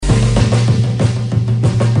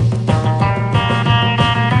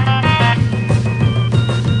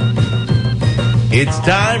It's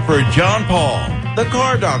time for John Paul, the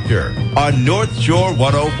Car Doctor, on North Shore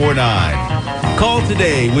 1049. Call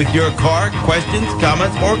today with your car questions,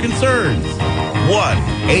 comments, or concerns.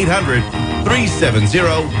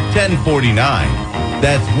 1-800-370-1049.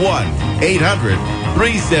 That's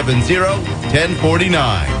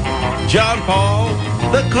 1-800-370-1049. John Paul,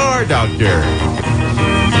 the Car Doctor.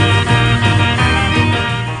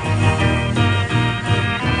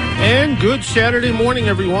 And good Saturday morning,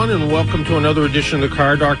 everyone, and welcome to another edition of the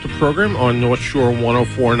Car Doctor program on North Shore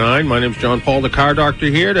 1049. My name's John Paul, the Car Doctor,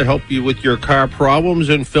 here to help you with your car problems.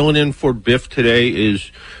 And filling in for Biff today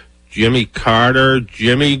is Jimmy Carter.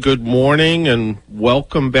 Jimmy, good morning, and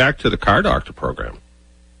welcome back to the Car Doctor program.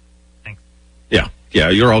 Thanks. Yeah,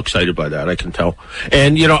 you're all excited by that, I can tell.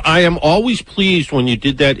 And, you know, I am always pleased when you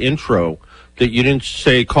did that intro that you didn't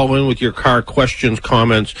say call in with your car questions,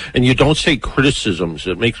 comments, and you don't say criticisms.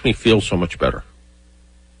 It makes me feel so much better.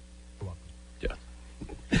 Yeah.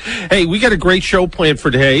 Hey, we got a great show planned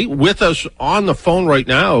for today. With us on the phone right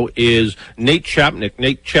now is Nate Chapnick.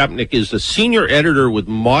 Nate Chapnick is the senior editor with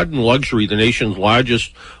Modern Luxury, the nation's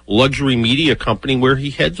largest luxury media company, where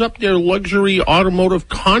he heads up their luxury automotive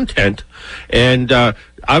content. And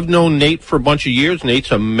I've known Nate for a bunch of years.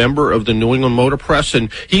 Nate's a member of the New England Motor Press,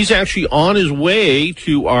 and he's actually on his way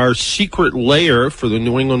to our secret lair for the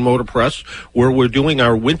New England Motor Press, where we're doing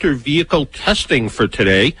our winter vehicle testing for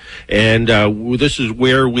today. And this is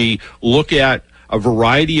where we look at a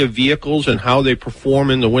variety of vehicles and how they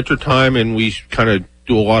perform in the wintertime, and we kind of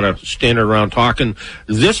do a lot of standing around talking.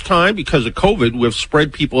 This time, because of COVID, we've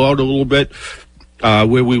spread people out a little bit,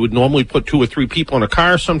 where we would normally put 2 or 3 people in a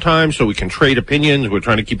car sometimes so we can trade opinions. We're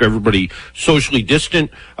trying to keep everybody socially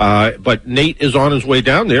distant. But Nate is on his way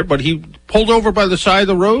down there, but he pulled over by the side of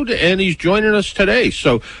the road, and he's joining us today.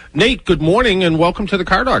 So, Nate, good morning, and welcome to the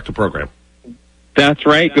Car Doctor program. That's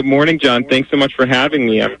right. Good morning, John. Thanks so much for having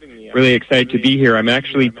me. I'm really excited to be here. I'm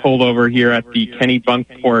actually pulled over here at the Kenny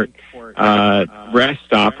Bunkport rest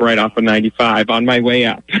stop right off of 95 on my way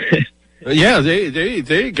up. Yeah,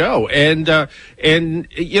 there you go. And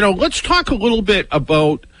you know, let's talk a little bit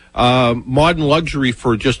about Modern Luxury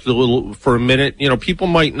for a minute. You know, people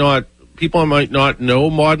might not know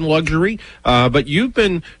Modern Luxury, but you've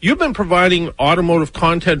been providing automotive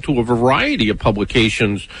content to a variety of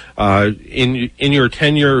publications in your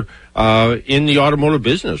tenure in the automotive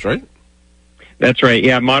business, right? That's right.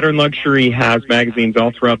 Yeah, Modern Luxury has magazines all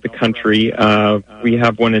throughout the country. We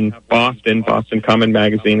have one in Boston Common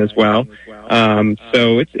Magazine as well.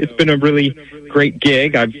 So it's been a really great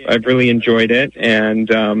gig. I've really enjoyed it, and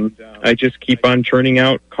I just keep on churning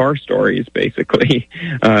out car stories, basically.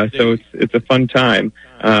 So it's a fun time.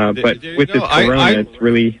 But with this corona, it's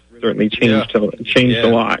really certainly changed a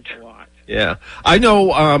lot. Yeah, I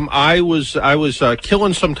know. I was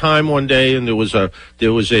killing some time one day, and there was a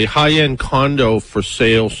high-end condo for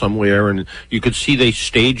sale somewhere, and you could see they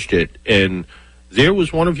staged it, and there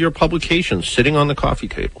was one of your publications sitting on the coffee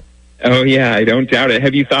table. Oh yeah, I don't doubt it.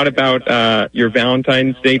 Have you thought about your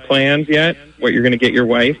Valentine's Day plans yet? What you're going to get your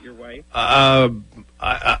wife?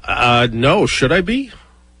 No. Should I be?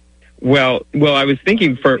 Well, I was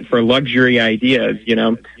thinking for luxury ideas, you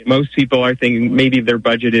know, most people are thinking maybe their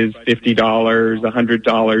budget is $50,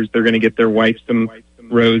 $100. They're going to get their wife some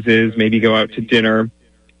roses, maybe go out to dinner.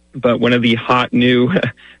 But one of the hot new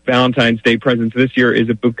Valentine's Day presents this year is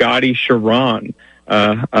a Bugatti Chiron.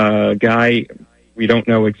 A guy, we don't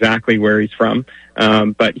know exactly where he's from,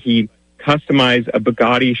 but he customized a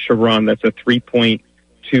Bugatti Chiron that's a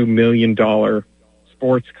 $3.2 million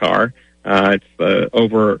sports car. It's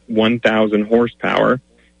over 1,000 horsepower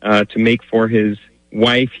to make for his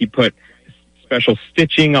wife. He put special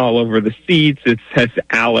stitching all over the seats. It says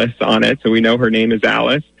Alice on it, so we know her name is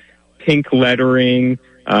Alice. Pink lettering,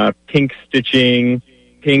 pink stitching,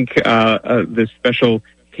 the special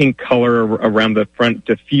pink color around the front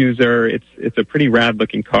diffuser. It's a pretty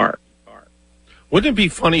rad-looking car. Wouldn't it be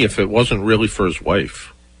funny if it wasn't really for his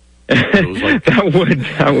wife? That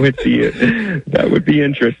would be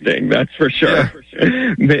interesting. That's for sure.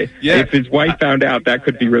 Yeah. If his wife found out, that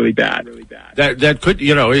could be really bad. That could,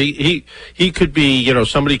 you know, he could be, you know,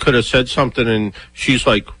 somebody could have said something and she's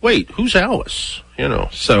like, wait, who's Alice? You know,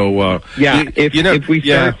 so if we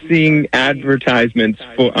start seeing advertisements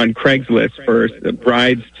on Craigslist for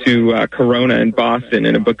brides to Corona in Boston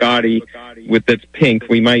in a Bugatti that's pink,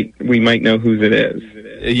 we might know whose it is.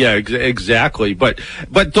 Yeah, exactly. But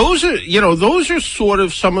those are sort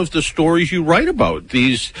of some of the stories you write about.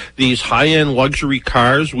 These high-end luxury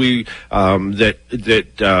cars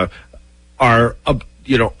that are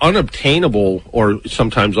unobtainable, or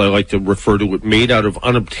sometimes I like to refer to it, made out of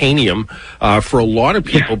unobtainium for a lot of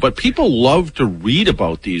people. But people love to read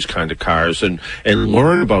about these kind of cars and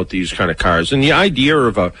learn about these kind of cars. And the idea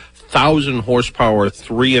of a 1,000 horsepower,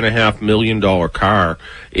 $3.5 million car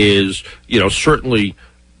is, certainly,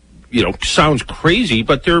 sounds crazy,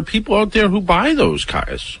 but there are people out there who buy those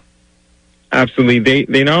cars. Absolutely.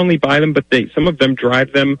 They not only buy them, but some of them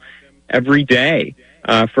drive them every day.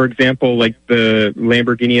 For example, like the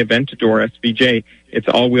Lamborghini Aventador SVJ, it's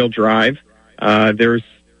all-wheel drive. There's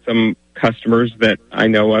some customers that I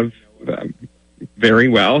know of very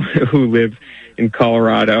well who live in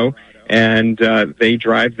Colorado, and they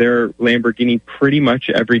drive their Lamborghini pretty much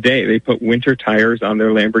every day. They put winter tires on their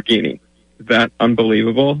Lamborghini. Is that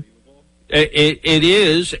unbelievable? It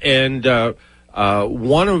is, and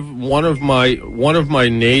one of my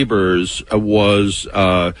neighbors was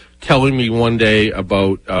telling me one day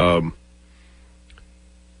about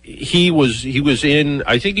he was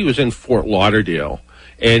in Fort Lauderdale,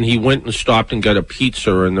 and he went and stopped and got a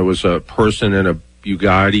pizza, and there was a person in a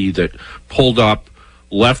Bugatti that pulled up,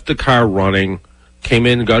 left the car running, came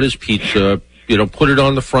in, got his pizza, put it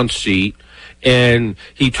on the front seat. And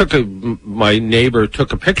my neighbor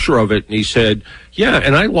took a picture of it, and he said, yeah,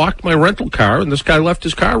 and I locked my rental car, and this guy left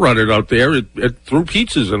his car running out there. It threw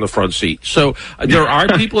pizzas in the front seat. So there are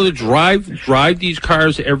people that drive these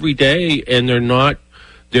cars every day, and they're not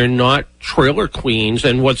trailer queens.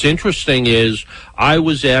 And what's interesting is I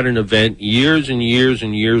was at an event years and years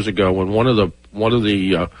and years ago when one of the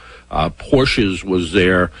Porsches was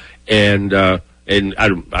there, and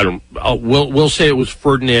we'll say it was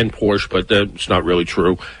Ferdinand Porsche, but that's not really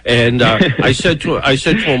true. And I said to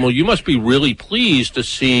him, well, you must be really pleased to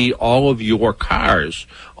see all of your cars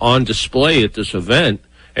on display at this event.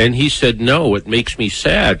 And he said, no, it makes me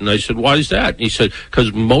sad. And I said, why is that? And he said,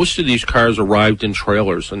 because most of these cars arrived in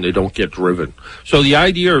trailers and they don't get driven. So the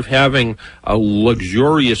idea of having a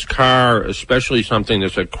luxurious car, especially something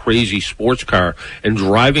that's a crazy sports car, and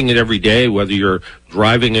driving it every day, whether you're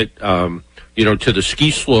driving it to the ski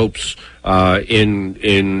slopes in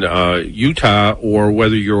Utah, or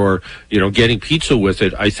whether you're getting pizza with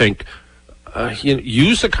it, I think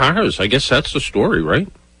use the cars. I guess that's the story, right?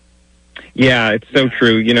 Yeah, it's so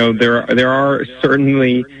true. There are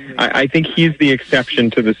certainly. I think he's the exception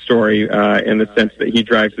to the story in the sense that he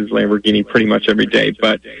drives his Lamborghini pretty much every day.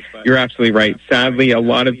 But you're absolutely right. Sadly, a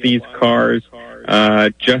lot of these cars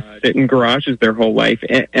just sit in garages their whole life.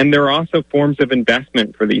 And there are also forms of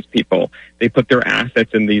investment for these people. They put their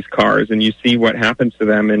assets in these cars, and you see what happens to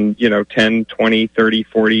them in, 10, 20, 30,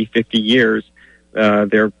 40, 50 years.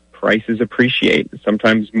 Their prices appreciate,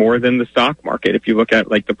 sometimes more than the stock market. If you look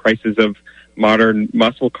at, like, the prices of modern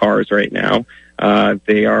muscle cars right now,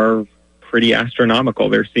 they are pretty astronomical.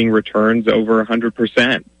 They're seeing returns over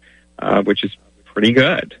 100%, which is pretty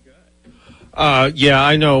good. Yeah,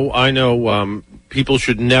 I know. People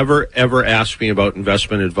should never, ever ask me about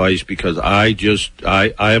investment advice, because I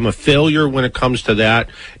am a failure when it comes to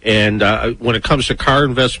that. And when it comes to car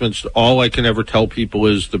investments, all I can ever tell people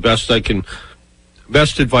is the best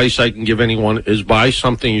advice I can give anyone is buy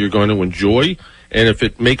something you're going to enjoy. And if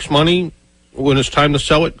it makes money when it's time to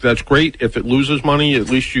sell it, that's great. If it loses money, at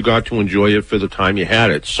least you got to enjoy it for the time you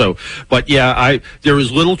had it. So, but yeah, there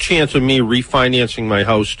is little chance of me refinancing my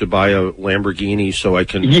house to buy a Lamborghini so I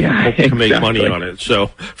can hope to make money on it. So,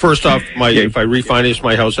 first off, if I refinance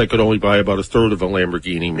my house, I could only buy about a third of a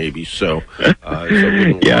Lamborghini, maybe. So,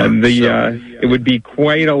 it would be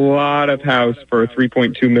quite a lot of house for a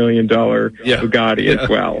 $3.2 million Bugatti as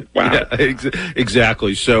well. Wow. Yeah,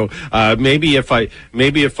 exactly. So, maybe if I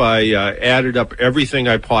added up everything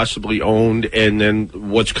I possibly owned, and then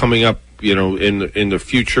what's coming up, in the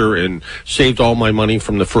future, and saved all my money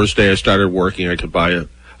from the first day I started working, I could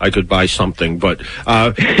buy something. But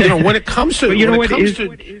when it comes to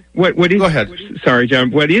go ahead. Sorry, John.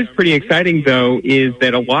 What is pretty exciting, though, is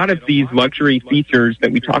that a lot of these luxury features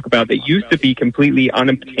that we talk about that used to be completely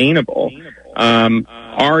unobtainable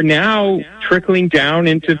are now trickling down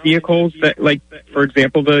into vehicles that, like, for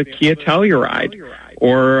example, the Kia Telluride,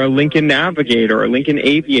 or a Lincoln Navigator, or a Lincoln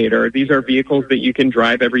Aviator. These are vehicles that you can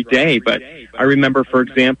drive every day. But I remember, for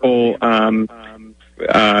example,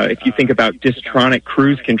 if you think about Distronic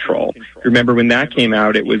cruise control, remember when that came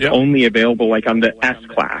out, it was only available like on the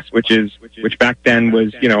S-Class, which back then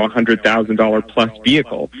was, $100,000 plus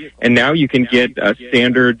vehicle. And now you can get a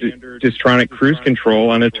standard Distronic cruise control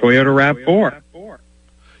on a Toyota RAV4.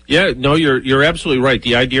 Yeah, no, you're absolutely right.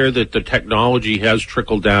 The idea that the technology has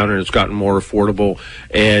trickled down and it's gotten more affordable.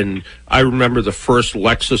 And I remember the first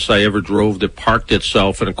Lexus I ever drove that parked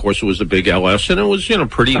itself, and of course it was a big LS, and it was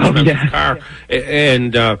pretty expensive car.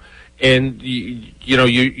 And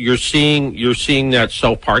you're seeing that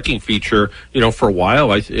self parking feature for a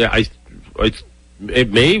while.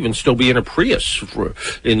 It may even still be in a Prius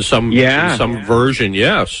in some version.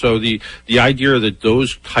 Yeah. So the idea that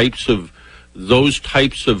those types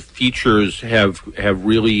of features have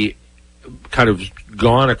really kind of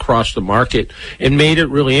gone across the market and made it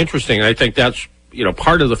really interesting. I think that's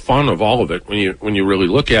part of the fun of all of it when you really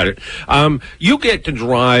look at it. You get to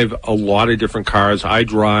drive a lot of different cars. I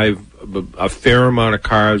drive a fair amount of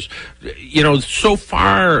cars. So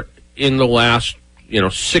far in the last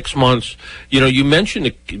 6 months, you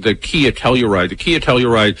mentioned the Kia Telluride. The Kia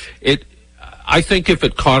Telluride, I think if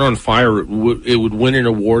it caught on fire, it would win an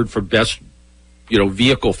award for best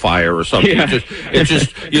vehicle fire or something. Yeah.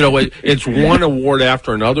 It's one award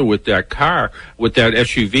after another with that car, with that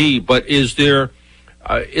SUV. But is there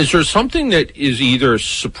something that is either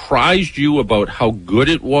surprised you about how good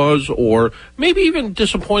it was, or maybe even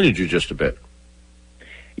disappointed you just a bit?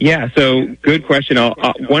 Yeah, so good question.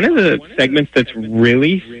 One of the segments that's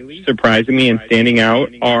really surprising me and standing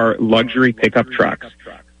out are luxury pickup trucks.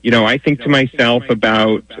 I think to myself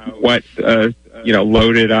about what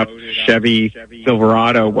loaded up Chevy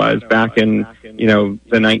Silverado was back in the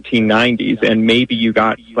 1990s, and maybe you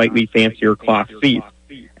got slightly fancier cloth seats.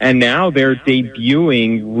 And now they're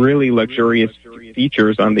debuting really luxurious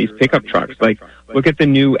features on these pickup trucks. Like, look at the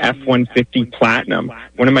new F-150 Platinum.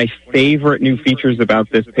 One of my favorite new features about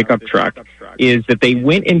this pickup truck is that they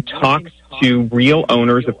went and talked to real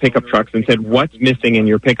owners of pickup trucks and said, what's missing in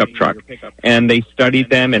your pickup truck? And they studied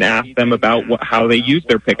them and asked them about how they use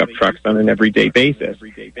their pickup trucks on an everyday basis.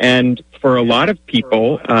 And for a lot of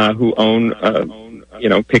people who own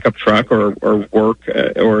pickup truck or work,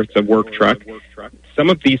 or it's a work truck, some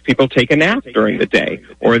of these people take a nap during the day,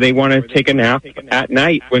 or they want to take a nap at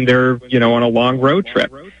night when they're, on a long road trip.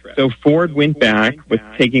 So Ford went back with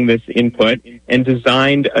taking this input and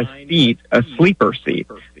designed a sleeper seat.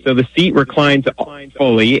 So the seat reclines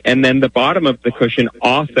fully, and then the bottom of the cushion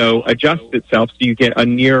also adjusts itself, so you get a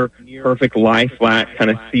near perfect lie flat kind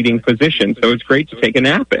of seating position. So it's great to take a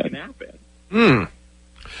nap in.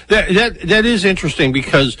 That is interesting,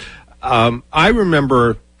 because I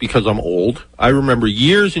remember, because I'm old, I remember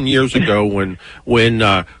years and years ago when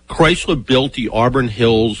Chrysler built the Auburn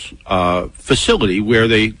Hills facility, where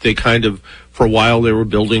they kind of, for a while, they were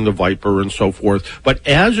building the Viper and so forth. But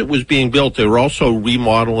as it was being built, they were also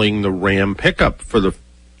remodeling the Ram pickup for the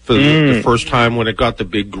first time, when it got the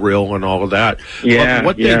big grill and all of that. Yeah.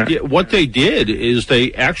 What they did is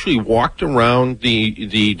they actually walked around,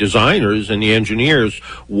 the designers and the engineers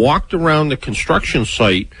walked around the construction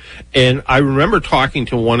site. And I remember talking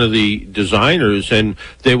to one of the designers, and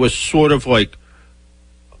they was sort of like,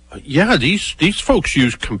 yeah, these folks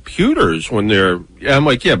use computers when they're. I'm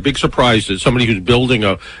like, yeah, big surprise that somebody who's building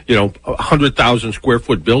a 100,000 square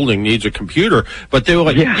foot building needs a computer. But they were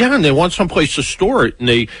like, yeah, and they want someplace to store it, and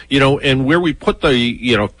they, and where we put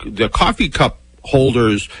the coffee cup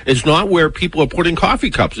holders is not where people are putting coffee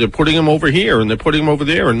cups. They're putting them over here, and they're putting them over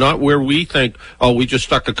there, and not where we think, oh, we just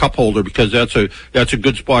stuck a cup holder because that's a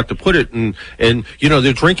good spot to put it. And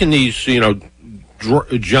they're drinking these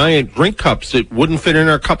giant drink cups that wouldn't fit in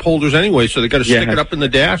our cup holders anyway, so they got to stick it up in the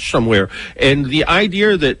dash somewhere. And the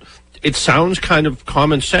idea that it sounds kind of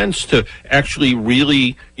common sense to actually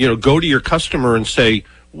really, go to your customer and say,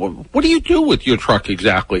 what do you do with your truck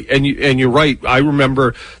exactly? And you're right. I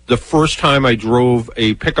remember the first time I drove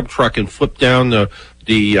a pickup truck and flipped down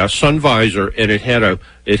the sun visor, and it had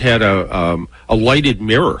a lighted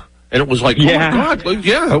mirror. And it was like, oh my God, who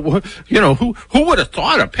would have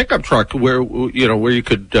thought a pickup truck where you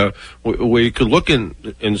could look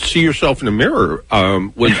and see yourself in a mirror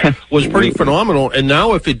was pretty phenomenal. And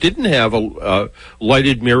now, if it didn't have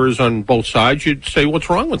lighted mirrors on both sides, you'd say, what's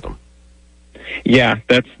wrong with them? Yeah,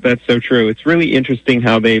 that's so true. It's really interesting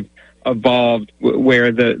how they've evolved,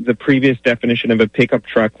 where the previous definition of a pickup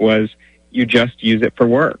truck was you just use it for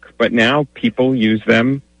work, but now people use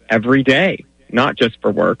them every day. Not just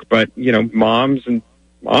for work, but, moms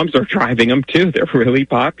are driving them too. They're really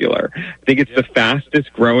popular. I think it's the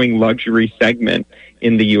fastest growing luxury segment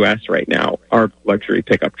in the U.S. right now, are luxury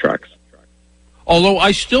pickup trucks. Although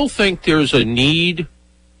I still think there's a need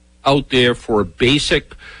out there for a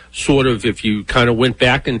basic sort of, if you kind of went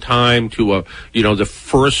back in time to the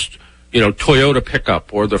first, Toyota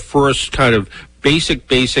pickup, or the first kind of basic,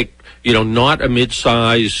 not a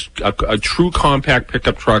mid-size, a true compact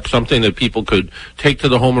pickup truck, something that people could take to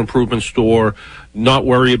the home improvement store, not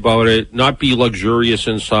worry about it, not be luxurious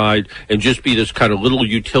inside, and just be this kind of little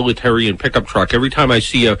utilitarian pickup truck. Every time I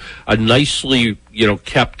see a nicely,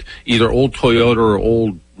 kept either old Toyota or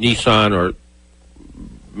old Nissan or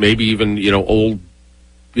maybe even, old,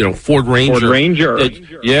 Ford Ranger. Ford Ranger.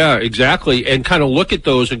 Yeah, exactly. And kind of look at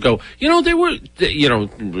those and go, the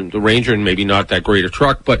Ranger, and maybe not that great a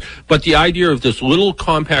truck, but the idea of this little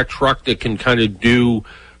compact truck that can kind of do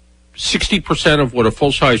 60% of what a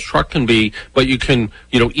full-size truck can be, but you can,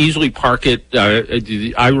 easily park it.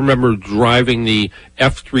 I remember driving the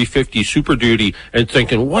F-350 Super Duty and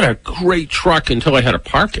thinking, what a great truck, until I had to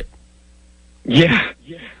park it. Yeah,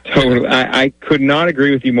 totally. I could not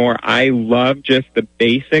agree with you more. I love just the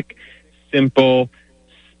basic, simple,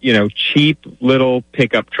 cheap little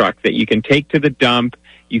pickup truck that you can take to the dump.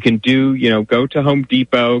 You can do, go to Home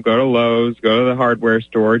Depot, go to Lowe's, go to the hardware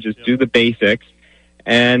store, just do the basics.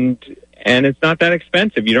 And it's not that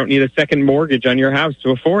expensive. You don't need a second mortgage on your house to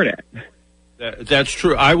afford it. That's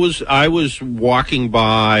true. I was walking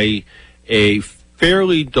by a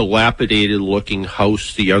fairly dilapidated looking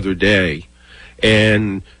house the other day,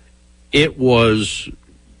 and it was,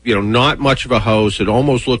 not much of a house. It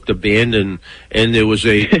almost looked abandoned, and there was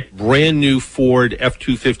a brand new Ford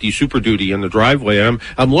F-250 Super Duty in the driveway. I'm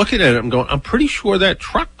looking at it, I'm going, I'm pretty sure that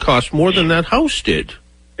truck cost more than that house did.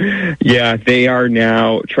 Yeah, they are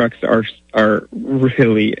now. Trucks are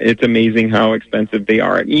really. It's amazing how expensive they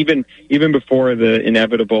are. And even before the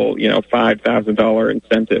inevitable, $5,000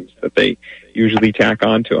 incentives that they usually tack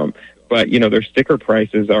onto them. But their sticker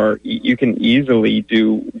prices are. You can easily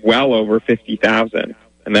do well over $50,000,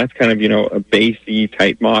 and that's kind of a basey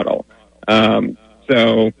type model.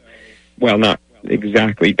 So, well, not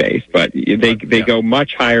exactly base, but they go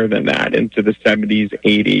much higher than that, into the 70s,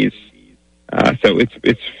 80s. So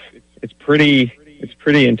it's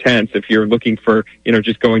pretty intense if you're looking for,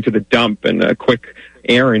 just going to the dump and a quick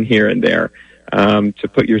errand here and there, to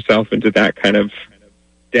put yourself into that kind of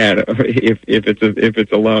debt. If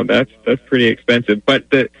it's a loan, that's pretty expensive. But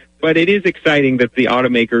it is exciting that the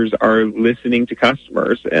automakers are listening to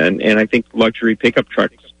customers, and I think luxury pickup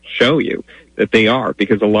trucks show you that they are,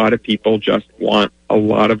 because a lot of people just want a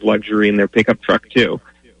lot of luxury in their pickup truck too.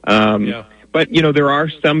 Yeah. But, there are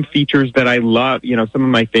some features that I love. Some of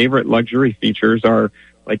my favorite luxury features are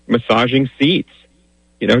like massaging seats,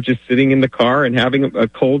 just sitting in the car and having a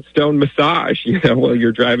cold stone massage, while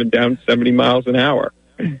you're driving down 70 miles an hour.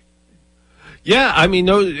 Yeah, I mean,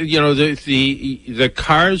 the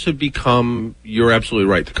cars have become, you're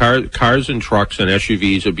absolutely right. The cars and trucks and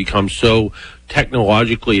SUVs have become so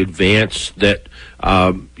technologically advanced that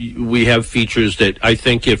we have features that I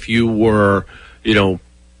think if you were,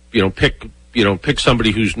 pick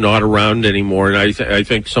somebody who's not around anymore. And I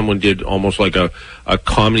think someone did almost like a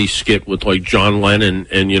comedy skit with like John Lennon.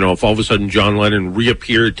 And, if all of a sudden John Lennon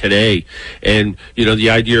reappeared today, and, the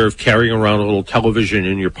idea of carrying around a little television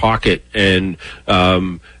in your pocket and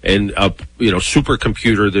a,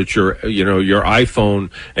 supercomputer that's your iPhone,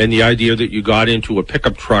 and the idea that you got into a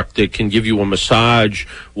pickup truck that can give you a massage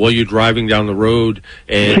while you're driving down the road,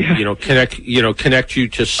 and, connect you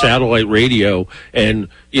to satellite radio, and,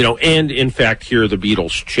 and in fact, hear the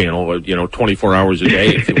Beatles channel, 24 hours a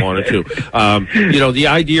day if you wanted to. The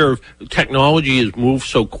idea of technology has moved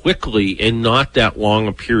so quickly in not that long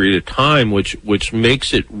a period of time, which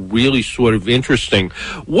makes it really sort of interesting.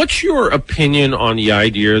 What's your opinion on the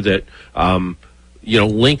idea that,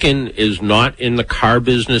 Lincoln is not in the car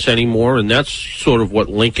business anymore, and that's sort of what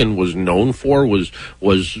Lincoln was known for, was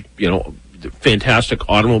fantastic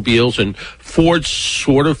automobiles, and Ford's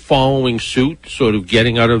sort of following suit, sort of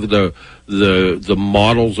getting out of the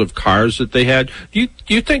models of cars that they had. Do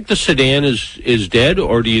you think the sedan is dead,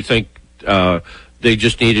 or do you think they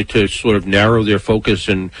just needed to sort of narrow their focus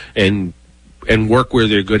and work where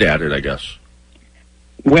they're good at it, I guess?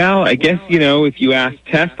 Well, I guess, if you ask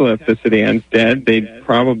Tesla if the sedan's dead, they'd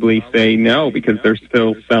probably say no, because they're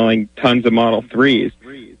still selling tons of Model 3s.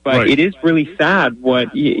 But right. It is really sad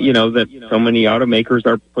that so many automakers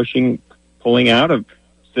are pulling out of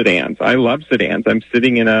sedans. I love sedans. I'm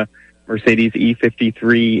sitting in a Mercedes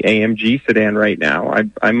E53 AMG sedan right now.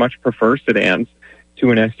 I much prefer sedans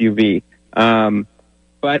to an SUV.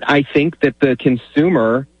 But I think that the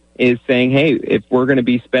consumer is saying, hey, if we're going to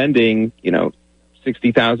be spending,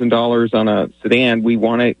 $60,000 on a sedan, we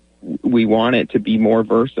want it to be more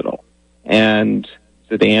versatile, and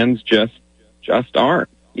sedans just aren't.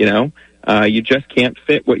 You just can't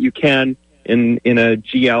fit what you can in a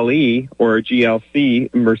GLE or a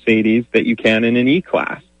GLC Mercedes that you can in an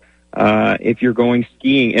E-Class. if you're going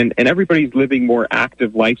skiing, and everybody's living more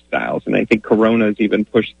active lifestyles, and I think Corona's even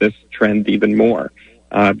pushed this trend even more,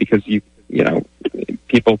 because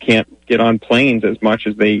people can't get on planes as much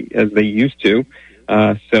as they used to,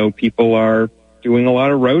 so people are doing a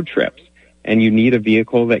lot of road trips, and you need a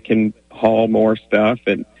vehicle that can haul more stuff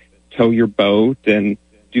and tow your boat and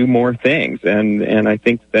do more things, and I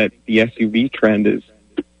think that the SUV trend is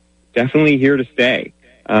definitely here to stay.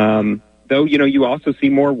 Though, you also see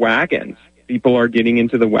more wagons. People are getting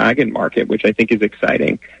into the wagon market, which I think is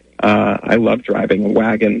exciting. I love driving a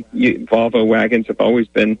wagon. Volvo wagons have always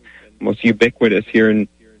been most ubiquitous here in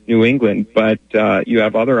New England, but you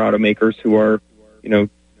have other automakers who are,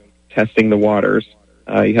 testing the waters.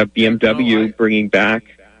 You have BMW bringing back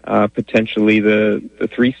potentially the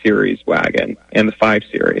 3 Series wagon and the 5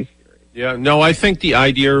 Series. Yeah, no, I think the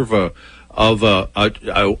idea of a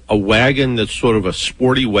wagon that's sort of a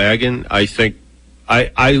sporty wagon, I think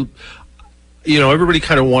everybody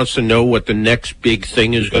kind of wants to know what the next big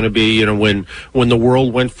thing is going to be. When the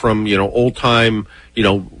world went from, old time,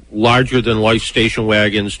 larger than life station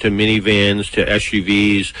wagons to minivans to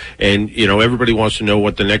SUVs, and, everybody wants to know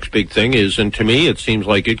what the next big thing is. And to me, it seems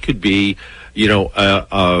like it could be,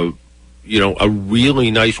 a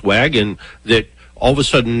really nice wagon that all of a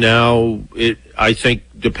sudden now, I think,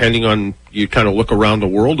 depending on, you kind of look around the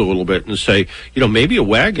world a little bit and say, maybe a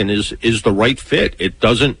wagon is the right fit. It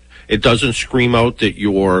doesn't scream out that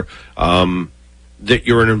you're an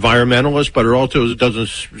environmentalist, but it also doesn't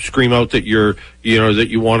scream out that that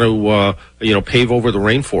you want to pave over the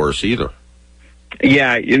rainforest either.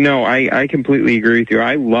 Yeah, I completely agree with you.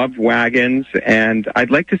 I love wagons, and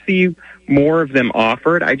I'd like to see more of them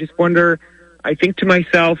offered. I just wonder, I think to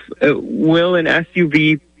myself, will an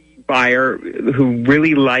SUV buyer who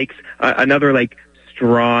really likes another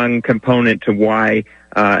strong component to why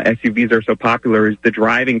SUVs are so popular is the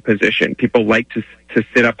driving position. People like to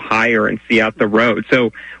sit up higher and see out the road.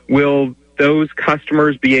 So will those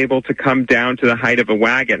customers be able to come down to the height of a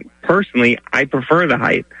wagon? Personally, I prefer the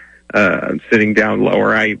height, sitting down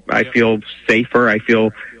lower. I feel safer. I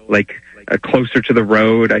feel like closer to the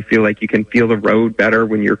road. I feel like you can feel the road better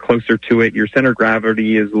when you're closer to it. Your center of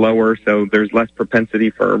gravity is lower, so there's less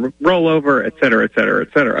propensity for rollover, et cetera, et cetera,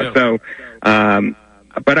 et cetera. Yeah. So,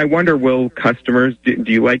 but I wonder, will customers, do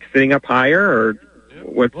you like sitting up higher, or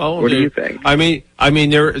what do you think? I mean,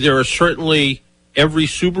 there are certainly, every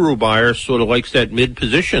Subaru buyer sort of likes that mid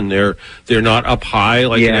position. They're not up high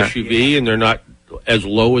like an SUV, and they're not as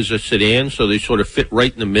low as a sedan, so they sort of fit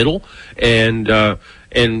right in the middle. And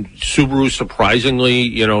Subaru,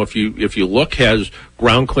 surprisingly, if you look, has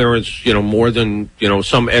ground clearance, more than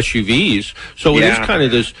some SUVs. So it is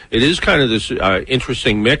kind of this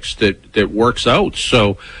interesting mix that works out.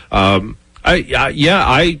 So I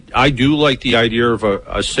do like the idea of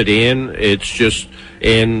a sedan. It's just,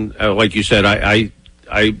 and like you said,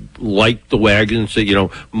 I like the wagons.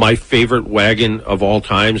 My favorite wagon of all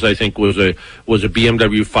times, I think, was a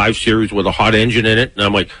BMW 5 Series with a hot engine in it. And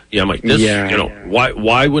I'm like this,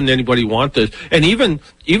 why wouldn't anybody want this? And even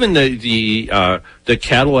the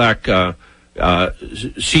Cadillac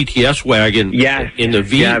CTS wagon in the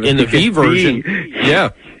V version,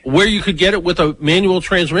 where you could get it with a manual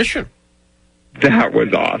transmission. That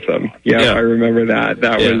was awesome. Yeah, I remember that.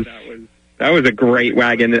 That was a great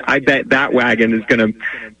wagon. I bet that wagon is going to,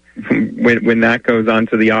 when that goes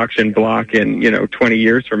onto the auction block in 20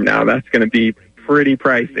 years from now, that's going to be pretty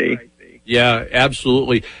pricey. Yeah,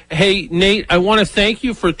 absolutely. Hey, Nate, I want to thank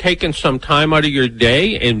you for taking some time out of your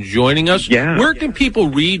day and joining us. Yeah. Where can people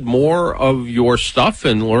read more of your stuff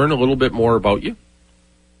and learn a little bit more about you?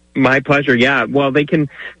 My pleasure, yeah. Well, they can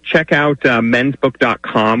check out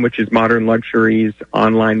mensbook.com, which is Modern Luxury's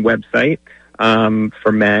online website.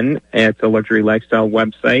 For men. It's a luxury lifestyle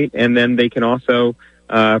website. And then they can also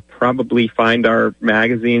probably find our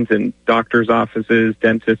magazines in doctor's offices,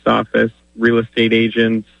 dentist's office, real estate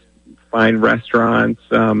agents, find restaurants.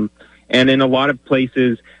 And in a lot of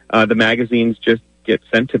places, the magazines just get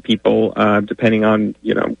sent to people depending on,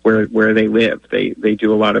 where they live. They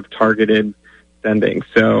do a lot of targeted sending.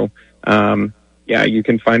 So, you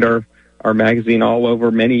can find our magazine all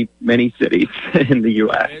over many, many cities in the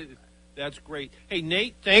U.S. That's great. Hey,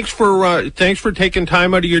 Nate, thanks for taking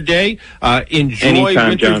time out of your day. Enjoy Anytime,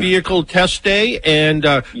 Winter John. Vehicle Test Day, and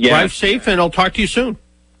drive safe, and I'll talk to you soon.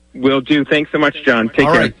 Will do. Thanks so much, John. Take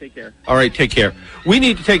care. Take care. All right, take care. We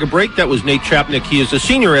need to take a break. That was Nate Chapnick. He is the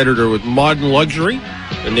senior editor with Modern Luxury,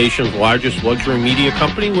 the nation's largest luxury media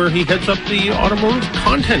company, where he heads up the automotive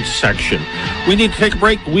content section. We need to take a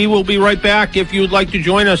break. We will be right back. If you would like to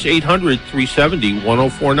join us,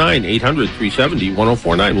 800-370-1049,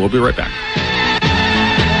 800-370-1049. We'll be right back.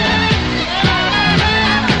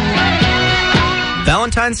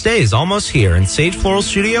 Valentine's Day is almost here, and Sage Floral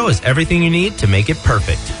Studio is everything you need to make it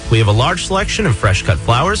perfect. We have a large selection of fresh-cut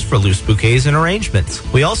flowers for loose bouquets and arrangements.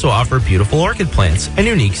 We also offer beautiful orchid plants and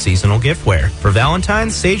unique seasonal giftware. For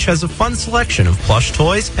Valentine's, Sage has a fun selection of plush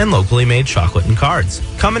toys and locally made chocolate and cards.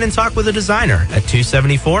 Come in and talk with a designer at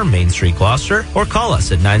 274 Main Street, Gloucester, or call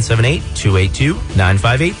us at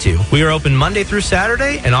 978-282-9582. We are open Monday through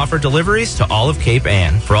Saturday and offer deliveries to all of Cape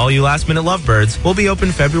Ann. For all you last-minute lovebirds, we'll be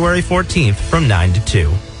open February 14th from 9 to 2.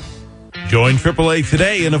 Join AAA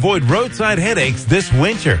today and avoid roadside headaches this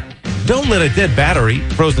winter. Don't let a dead battery,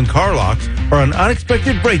 frozen car locks, or an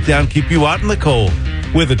unexpected breakdown keep you out in the cold.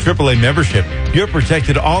 With a AAA membership, you're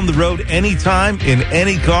protected on the road anytime, in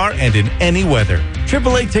any car, and in any weather.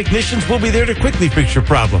 AAA technicians will be there to quickly fix your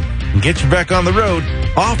problem and get you back on the road,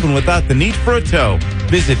 often without the need for a tow.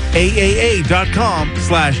 Visit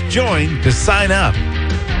AAA.com/join to sign up.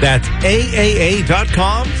 That's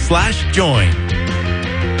AAA.com/join.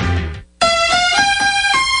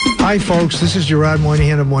 Hi, folks. This is Gerard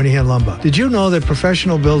Moynihan of Moynihan Lumber. Did you know that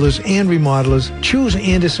professional builders and remodelers choose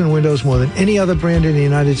Andersen Windows more than any other brand in the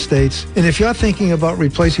United States? And if you're thinking about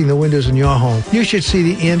replacing the windows in your home, you should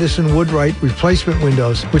see the Andersen Woodwright replacement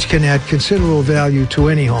windows, which can add considerable value to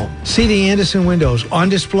any home. See the Andersen Windows on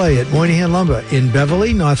display at Moynihan Lumber in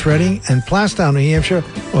Beverly, North Reading, and Plastown, New Hampshire,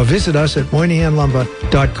 or visit us at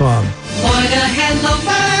MoynihanLumber.com. Moynihan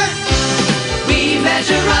Lumber, we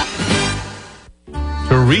measure up.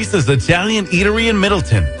 Teresa's Italian Eatery in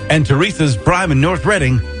Middleton and Teresa's Prime in North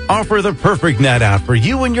Reading offer the perfect night out for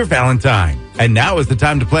you and your Valentine. And now is the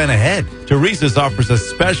time to plan ahead. Teresa's offers a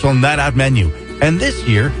special night out menu. And this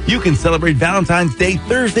year, you can celebrate Valentine's Day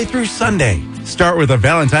Thursday through Sunday. Start with a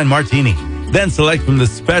Valentine Martini. Then select from the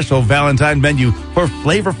special Valentine menu for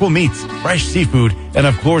flavorful meats, fresh seafood, and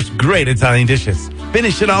of course, great Italian dishes.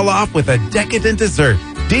 Finish it all off with a decadent dessert.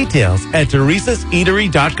 Details at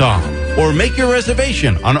teresaseatery.com or make your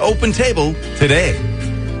reservation on Open Table today.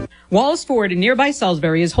 Walls Ford in nearby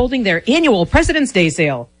Salisbury is holding their annual President's Day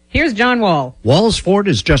sale. Here's John Wall. Walls Ford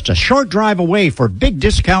is just a short drive away for big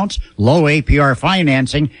discounts, low APR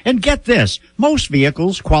financing, and get this, most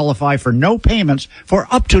vehicles qualify for no payments for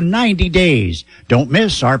up to 90 days. Don't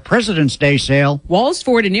miss our President's Day sale. Walls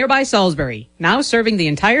Ford in nearby Salisbury, now serving the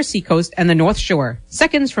entire Seacoast and the North Shore.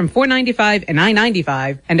 Seconds from 495 and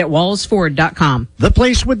I-95 and at wallsford.com. The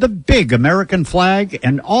place with the big American flag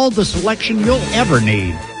and all the selection you'll ever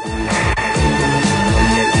need.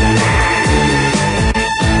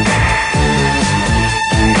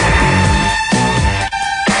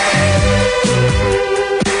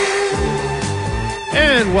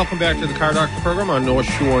 And welcome back to the Car Doctor program on North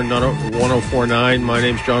Shore 1049. My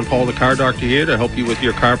name's John Paul, the Car Doctor, here to help you with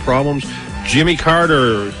your car problems. Jimmy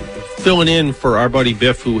Carter filling in for our buddy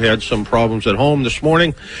Biff, who had some problems at home this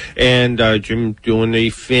morning. And Jim doing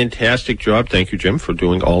a fantastic job. Thank you, Jim, for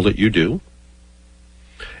doing all that you do.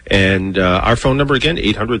 And our phone number again,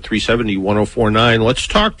 800-370-1049. Let's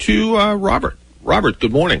talk to Robert. Robert,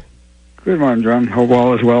 good morning. Good morning, John. Hope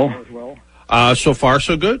all is well. So far,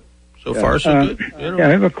 so good. So far, so good. You know. Yeah, I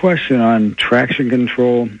have a question on traction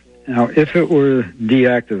control. Now, if it were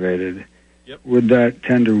deactivated, would that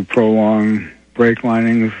tend to prolong brake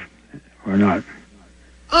linings or not?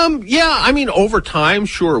 Yeah, I mean, over time,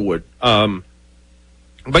 sure it would.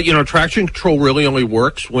 But, you know, traction control really only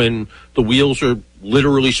works when the wheels are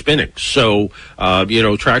literally spinning. So, you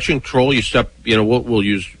know, traction control, you step, you know, we'll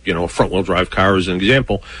use, you know, a front-wheel drive car as an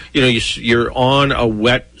example. You know, you're on a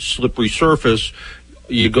wet, slippery surface.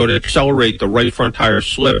 You go to accelerate, the right front tire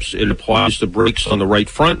slips. It applies the brakes on the right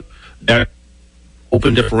front. That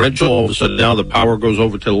open differential, all of a sudden now the power goes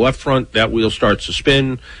over to the left front. That wheel starts to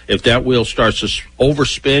spin. If that wheel starts to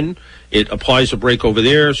overspin, it applies a brake over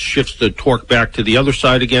there, shifts the torque back to the other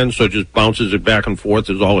side again, so it just bounces it back and forth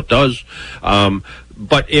is all it does.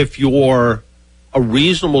 But if you're a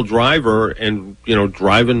reasonable driver and, you know,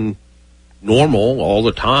 driving normal all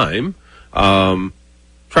the time,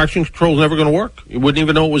 traction control is never going to work. You wouldn't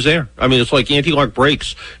even know it was there. I mean, it's like anti-lock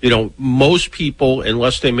brakes. You know, most people,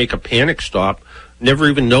 unless they make a panic stop, never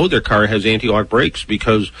even know their car has anti-lock brakes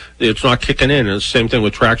because it's not kicking in. And it's the same thing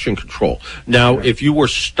with traction control. Now, if you were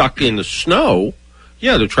stuck in the snow,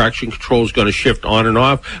 yeah, the traction control is going to shift on and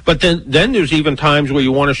off. But then there's even times where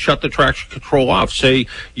you want to shut the traction control off. Say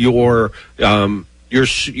you're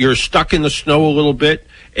stuck in the snow a little bit,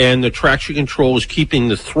 and the traction control is keeping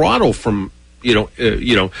the throttle from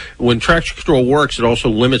when traction control works, it also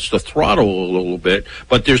limits the throttle a little bit.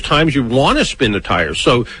 But there's times you want to spin the tires,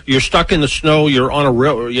 so you're stuck in the snow. You're on a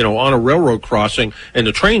railroad crossing, and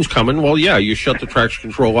the train's coming. Well, yeah, you shut the traction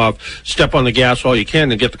control off, step on the gas all you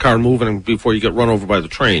can, and get the car moving before you get run over by the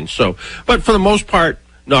train. So, but for the most part,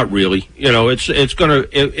 not really. It's gonna,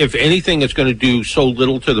 if anything, it's gonna do so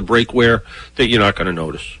little to the brake wear that you're not gonna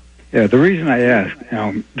notice. Yeah, the reason I ask,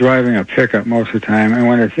 driving a pickup most of the time, and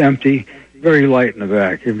when it's empty, very light in the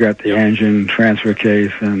back. You've got the engine, transfer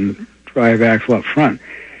case, and drive axle up front.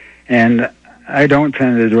 And I don't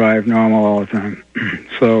tend to drive normal all the time.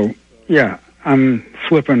 So, yeah, I'm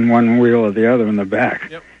slipping one wheel or the other in the back.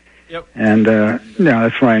 Yep. And,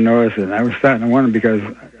 that's why I noticed it. And I was starting to wonder because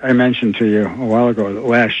I mentioned to you a while ago that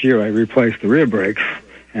last year I replaced the rear brakes,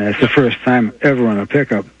 and it's the first time ever on a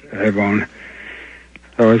pickup that I've owned.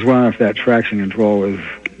 So I was wondering if that traction control was,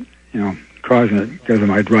 causing it because of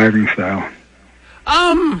my driving style.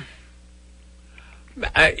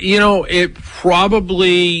 It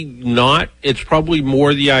probably not. It's probably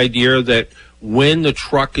more the idea that when the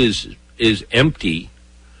truck is empty,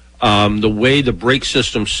 the way the brake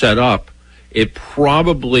system's set up, it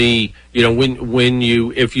probably,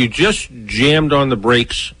 if you just jammed on the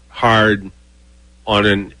brakes hard on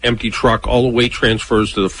an empty truck, all the weight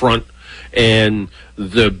transfers to the front and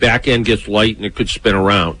the back end gets light and it could spin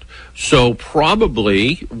around. So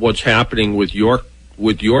probably what's happening with your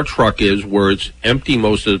truck is where it's empty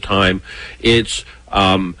most of the time, it's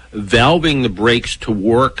valving the brakes to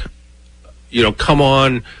work, come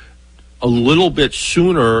on a little bit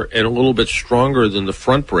sooner and a little bit stronger than the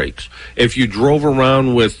front brakes. If you drove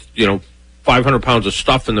around with, 500 pounds of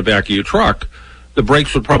stuff in the back of your truck, the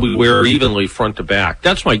brakes would probably wear evenly front to back.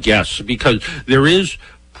 That's my guess, because there is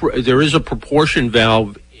a proportion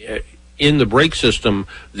valve in the brake system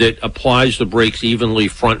that applies the brakes evenly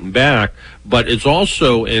front and back, but it's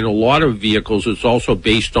also, in a lot of vehicles, it's also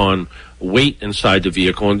based on weight inside the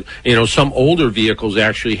vehicle. And, some older vehicles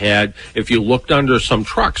actually had, if you looked under some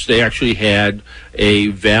trucks, they actually had a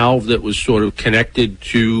valve that was sort of connected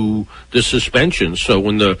to the suspension. So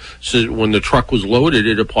when the truck was loaded,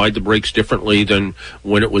 it applied the brakes differently than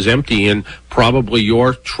when it was empty. And probably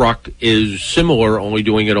your truck is similar, only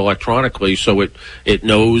doing it electronically. So it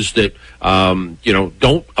knows that,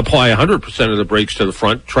 don't apply 100% of the brakes to the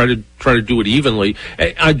front. Try to do it evenly.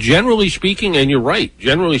 Generally speaking, and you're right,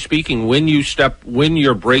 generally speaking, when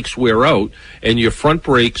your brakes wear out, and your front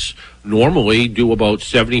brakes normally do about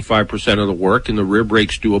 75% of the work, and the rear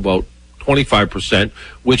brakes do about 25%,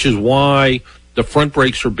 which is why the front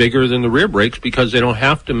brakes are bigger than the rear brakes, because they don't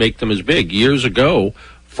have to make them as big. Years ago,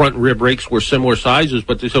 front and rear brakes were similar sizes,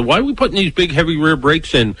 but they said, why are we putting these big, heavy rear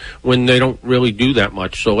brakes in when they don't really do that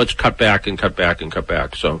much? So let's cut back and cut back and cut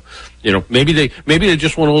back. So, maybe they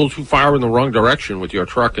just went a little too far in the wrong direction with your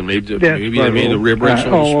truck, and maybe they made the rear brakes a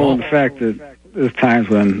little small. The fact that there's times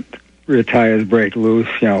when rear tires break loose,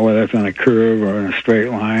 whether it's on a curve or in a straight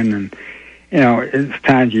line, and it's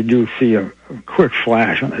times you do see a quick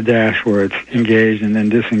flash on the dash where it's engaged and then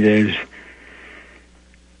disengaged.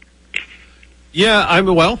 Yeah,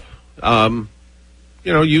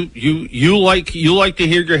 you like to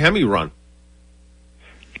hear your Hemi run,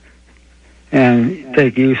 and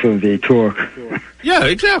take use of the torque. Yeah,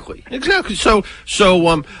 exactly. So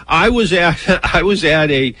I was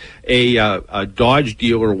at a Dodge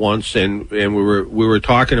dealer once, and we were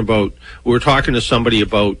talking to somebody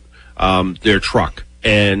about their truck,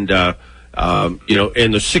 and and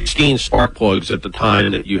the 16 spark plugs at the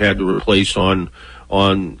time that you had to replace on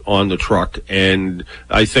the truck, and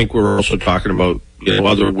I think we were also talking about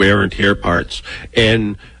other wear and tear parts,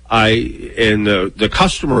 and the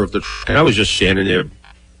customer of the truck, and I was just standing there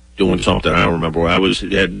doing something, I don't remember.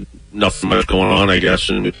 Had nothing much going on, I guess,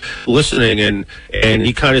 and listening, and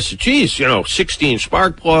he kind of said, geez, 16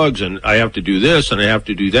 spark plugs, and I have to do this and I have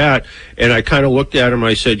to do that, and I kind of looked at him and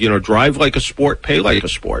I said, drive like a sport, pay like a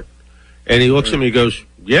sport. And he looks at me and he goes,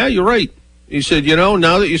 yeah, you're right. He said, now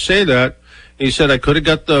that you say that, he said, I could have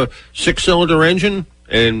got the 6-cylinder engine,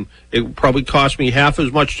 and it probably cost me half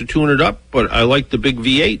as much to tune it up, but I like the big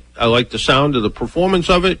V8. I like the sound of the performance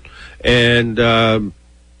of it, and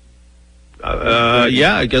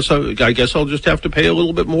I guess I'll just have to pay a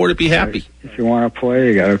little bit more to be happy. If you want to play,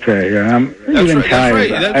 you got to pay. Even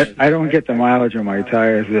tires. I don't get the mileage on my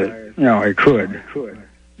tires that I could.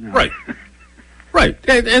 Right. Right,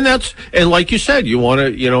 and that's, and like you said, you want to,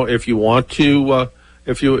 if you want to.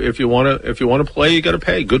 If you want to play, you got to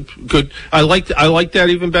pay. Good. I like that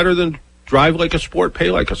even better than drive like a sport, pay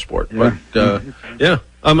like a sport. Yeah. But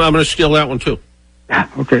I'm going to steal that one too.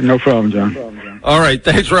 Okay, no problem, John. All right,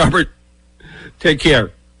 thanks, Robert. Take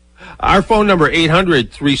care. Our phone number,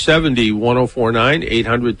 800-370-1049,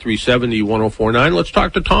 800-370-1049. Let's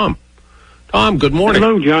talk to Tom. Tom, good morning.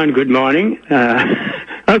 Hello, John. Good morning.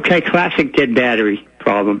 Okay, classic dead battery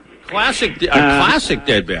problem. Classic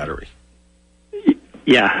dead battery.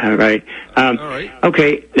 Yeah, all right. All right.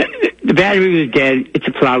 Okay, the battery was dead. It's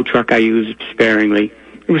a plow truck. I use it sparingly.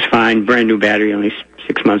 It was fine. Brand new battery, only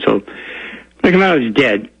 6 months old. Look, it was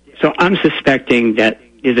dead. So I'm suspecting that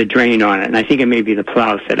there's a drain on it, and I think it may be the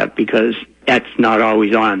plow setup because that's not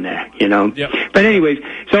always on there, you know. Yep. But anyways,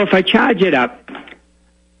 so if I charge it up,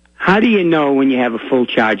 how do you know when you have a full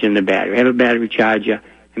charge in the battery? Have a battery charger.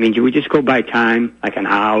 I mean, do we just go by time, like an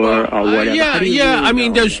hour or whatever? Yeah. I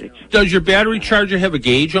mean, does your battery charger have a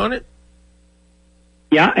gauge on it?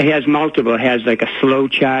 Yeah, it has multiple. It has like a slow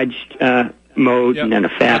charged mode and then a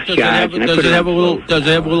fast charge. Does it have a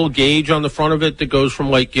little gauge on the front of it that goes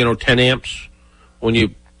from 10 amps when you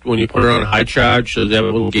put it on high charge? Does it have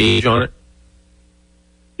a little gauge on it?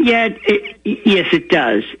 Yeah, yes, it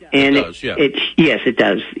does. And it does, yes, it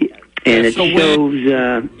does. And it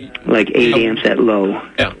shows like 8 amps at low.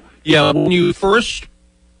 Yeah. When you first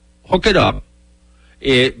hook it up,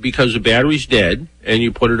 because the battery's dead, and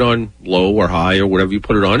you put it on low or high or whatever you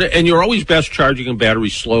put it on, and you're always best charging a battery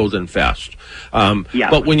slow than fast.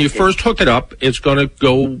 But when you first hook it up, it's going to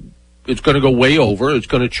go way over. It's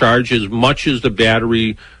going to charge as much as the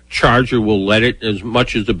battery charger will let it, as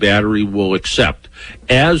much as the battery will accept.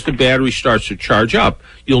 As the battery starts to charge up,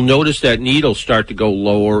 you'll notice that needle start to go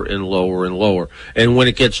lower and lower and lower. And when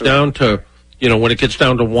it gets down to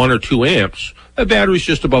 1 or 2 amps, the battery's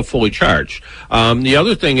just about fully charged. The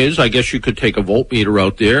other thing is, I guess you could take a voltmeter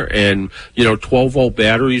out there, and 12-volt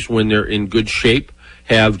batteries, when they're in good shape,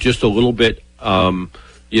 have just a little bit.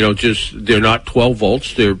 They're not 12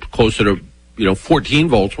 volts; they're closer to 14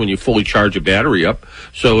 volts when you fully charge a battery up.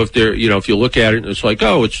 So if if you look at it and it's like,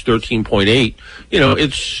 oh, it's 13.8,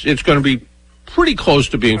 it's going to be pretty close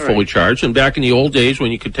to being fully charged. And back in the old days, when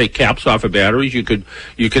you could take caps off of batteries, you could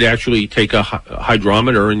actually take a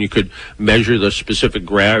hydrometer and you could measure the specific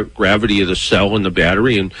gravity of the cell in the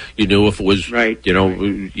battery, and you knew if it was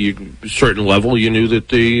certain level, you knew that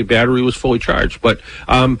the battery was fully charged. But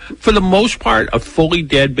for the most part, a fully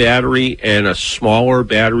dead battery and a smaller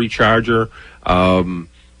battery charger,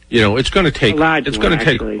 it's going to take. It's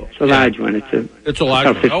a large one. It's a large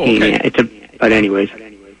one. Oh, okay. But anyways.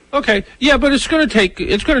 Okay, yeah, but it's going to take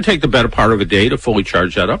the better part of a day to fully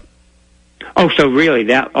charge that up. Oh, so really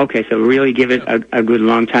so really give it a good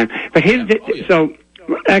long time. But so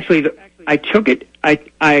actually, I took it,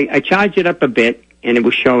 I charged it up a bit, and it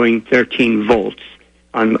was showing 13 volts.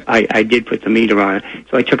 I did put the meter on it,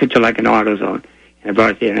 so I took it to like an AutoZone, and I brought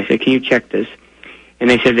it there, and I said, "Can you check this?" And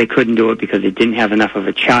they said they couldn't do it because it didn't have enough of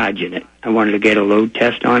a charge in it. I wanted to get a load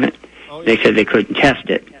test on it. They said they couldn't test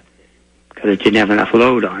it because it didn't have enough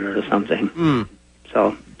load on it or something.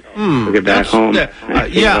 So we'll get back home. I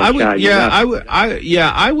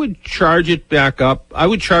would charge it back up. I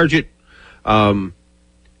would charge it. I'd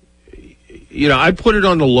put it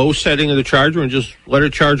on the low setting of the charger and just let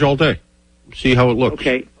it charge all day. See how it looks.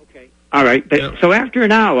 Okay. All right. But so after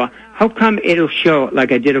an hour, how come it'll show,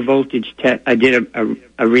 like I did a voltage test, I did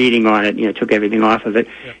a reading on it, took everything off of it,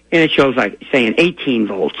 and it shows like, saying 18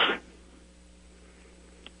 volts.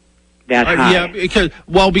 That's high. Because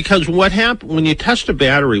what happens when you test a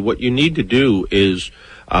battery, what you need to do is,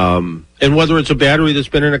 and whether it's a battery that's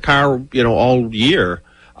been in a car, all year,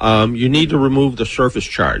 you need to remove the surface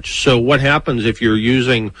charge. So what happens if you're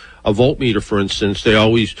using a voltmeter, for instance? They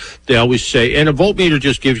always say, and a voltmeter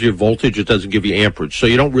just gives you voltage; it doesn't give you amperage. So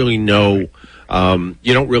you don't really know.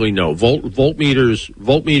 Voltmeters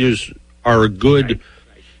are a good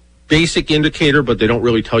basic indicator, but they don't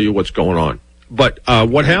really tell you what's going on. But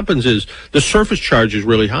what happens is the surface charge is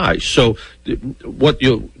really high. So what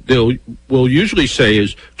they'll usually say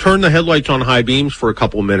is turn the headlights on high beams for a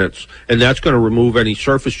couple of minutes, and that's going to remove any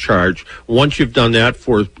surface charge. Once you've done that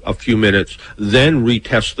for a few minutes, then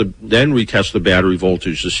retest the battery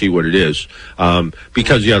voltage to see what it is.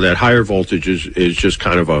 Because that higher voltage is just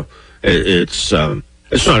kind of it's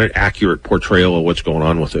not an accurate portrayal of what's going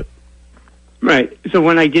on with it. Right. So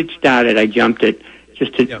when I did start it, I jumped it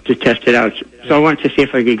just to test it out. So I wanted to see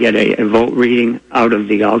if I could get a volt reading out of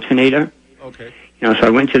the alternator. Okay. So I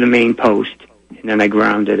went to the main post, and then I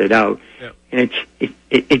grounded it out. Yep. And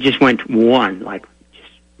it just went 1, like just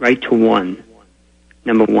right to 1.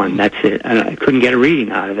 Number 1, that's it. And I couldn't get a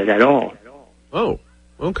reading out of it at all. Oh,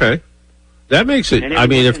 okay. That makes it,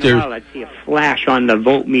 And if there's... I'd see a flash on the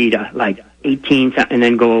voltmeter, like 18, and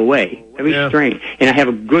then go away. Very strange. And I have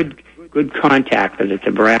a good contact, because it's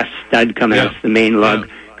a brass stud coming out. The main lug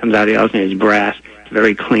comes out of the alternator, it's brass.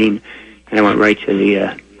 very clean. And I went right to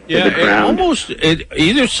the ground. It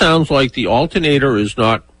either sounds like the alternator is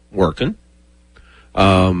not working,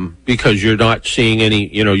 because you're not seeing any.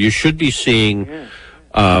 You should be seeing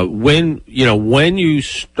when you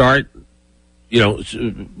start.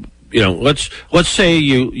 Let's say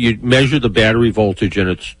you measure the battery voltage and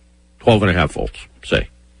it's 12.5 volts, say,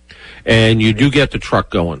 and you do get the truck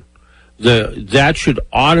going. That should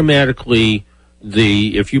automatically,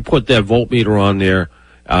 if you put that voltmeter on there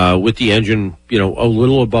with the engine, a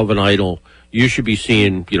little above an idle, you should be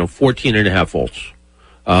seeing 14.5 volts.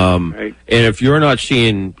 Right. And if you're not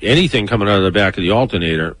seeing anything coming out of the back of the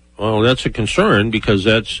alternator, well, that's a concern, because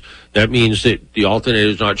that means that the alternator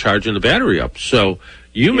is not charging the battery up. So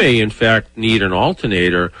you may, in fact, need an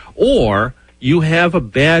alternator, or you have a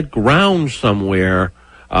bad ground somewhere.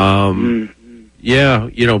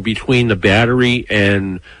 Between the battery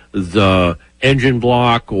and the engine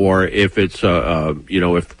block, or if it's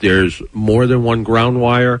if there's more than one ground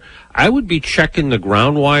wire, I would be checking the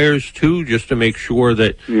ground wires too, just to make sure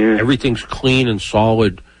that everything's clean and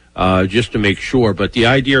solid, just to make sure. But the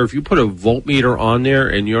idea, if you put a voltmeter on there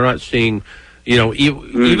and you're not seeing,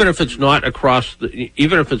 even if it's not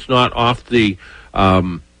off the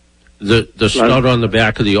stud on the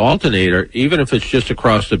back of the alternator, even if it's just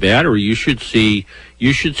across the battery, you should see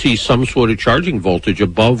some sort of charging voltage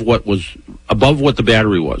above what the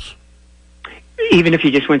battery was. Even if you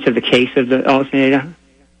just went to the case of the alternator?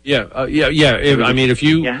 If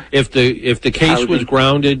the case was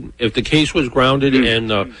grounded, and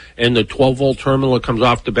the 12-volt terminal comes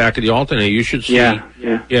off the back of the alternator, you should see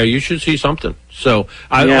you should see something. So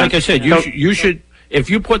like I said, you should. If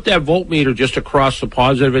you put that voltmeter just across the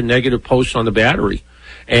positive and negative posts on the battery,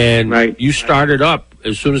 and you start it up,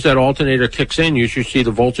 as soon as that alternator kicks in, you should see the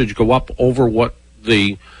voltage go up over what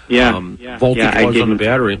the voltage was on the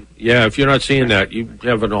battery. Yeah, if you're not seeing that, you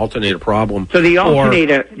have an alternator problem. So the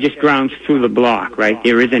alternator just grounds through the block, right?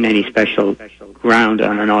 There isn't any special ground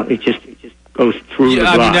on an alternator. It just goes through the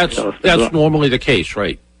block. I mean, that's normally the case,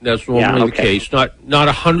 right? That's normally the case. Not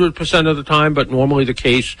 100% of the time, but normally the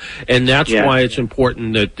case. And that's why it's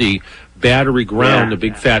important that the battery ground, the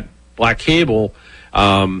big fat black cable,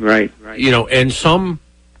 and some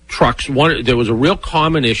trucks, there was a real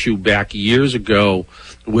common issue back years ago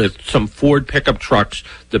with some Ford pickup trucks.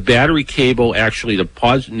 The battery cable, actually the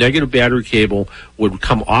negative battery cable, would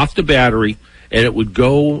come off the battery, and it would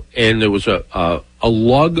go, and there was a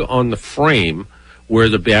lug on the frame where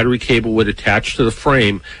the battery cable would attach to the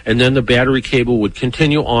frame, and then the battery cable would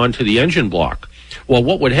continue on to the engine block. Well,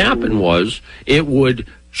 what would happen was it would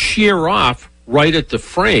shear off right at the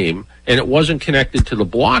frame, and it wasn't connected to the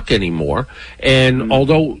block anymore. And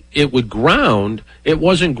although it would ground, it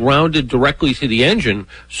wasn't grounded directly to the engine,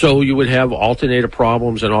 so you would have alternator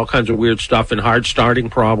problems and all kinds of weird stuff and hard starting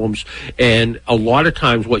problems. And a lot of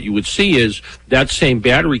times what you would see is that same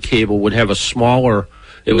battery cable would have it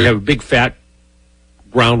would have a big fat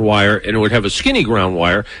ground wire, and it would have a skinny ground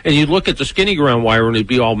wire, and you'd look at the skinny ground wire and it'd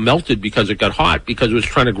be all melted because it got hot, because it was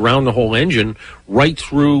trying to ground the whole engine right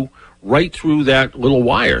through that little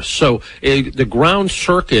wire. So the ground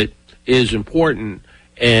circuit is important,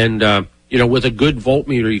 and with a good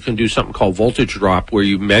voltmeter, you can do something called voltage drop, where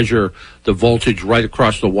you measure the voltage right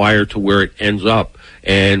across the wire to where it ends up,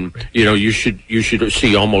 and you should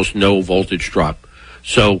see almost no voltage drop.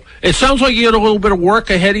 So it sounds like you got a little bit of work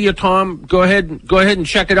ahead of you, Tom. Go ahead and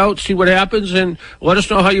check it out, see what happens, and let us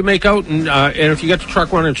know how you make out. And if you get the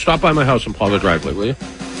truck running, stop by my house and plow the driveway, will you?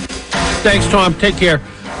 Thanks, Tom. Take care.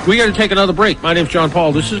 We got to take another break. My name's John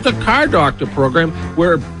Paul. This is the Car Doctor program.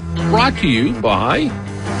 We're brought to you by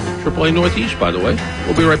AAA Northeast, by the way.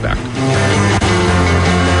 We'll be right back.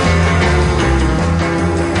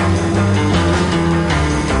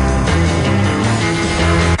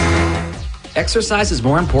 Exercise is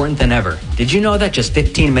more important than ever. Did you know that just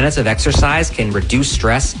 15 minutes of exercise can reduce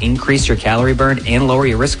stress, increase your calorie burn, and lower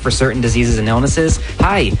your risk for certain diseases and illnesses?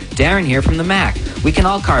 Hi, Darren here from the MAC. We can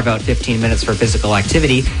all carve out 15 minutes for physical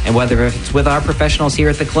activity, and whether it's with our professionals here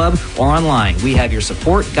at the club or online, we have your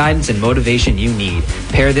support, guidance, and motivation you need.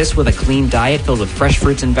 Pair this with a clean diet filled with fresh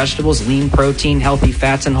fruits and vegetables, lean protein, healthy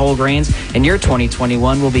fats, and whole grains, and your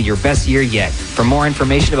 2021 will be your best year yet. For more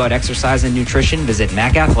information about exercise and nutrition, visit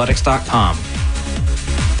macathletics.com.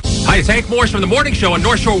 Hi, it's Hank Morse from The Morning Show on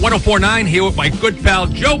North Shore 104.9, here with my good pal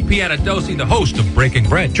Joe Pianadosi, the host of Breaking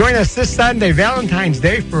Bread. Join us this Sunday, Valentine's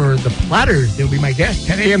Day, for the Platters. They'll be my guest,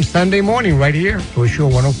 10 a.m. Sunday morning right here, North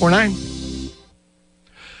Shore 104.9.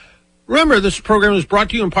 Remember, this program is brought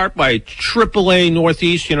to you in part by AAA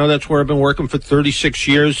Northeast. You know, that's where I've been working for 36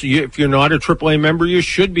 years. If you're not a AAA member, you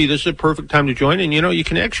should be. This is a perfect time to join. And, you know, you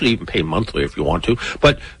can actually even pay monthly if you want to.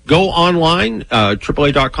 But go online,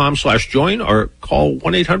 AAA.com/join, or call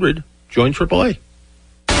 1-800-JOIN-AAA.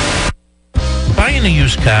 Buying a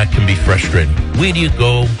used car can be frustrating. Where do you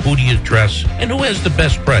go? Who do you trust? And who has the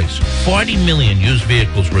best price? 40 million used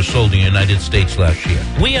vehicles were sold in the United States last year.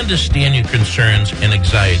 We understand your concerns and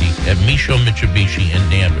anxiety at Micho Mitsubishi in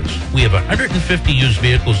Danvers. We have 150 used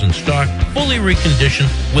vehicles in stock, fully reconditioned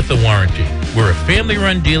with a warranty. We're a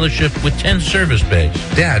family-run dealership with 10 service bays.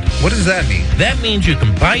 Dad, what does that mean? That means you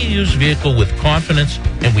can buy a used vehicle with confidence,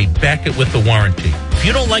 and we back it with a warranty. If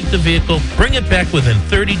you don't like the vehicle, bring it back within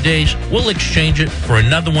 30 days. We'll exchange it for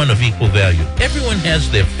another one of equal value. Everyone has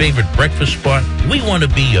their favorite breakfast spot. We want to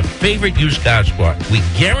be your favorite used car spot. We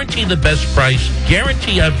guarantee the best price,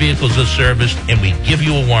 guarantee our vehicles are serviced, and we give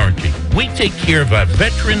you a warranty. We take care of our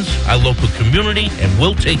veterans, our local community, and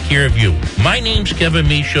we'll take care of you. My name's Kevin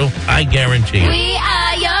Micho. I guarantee it. We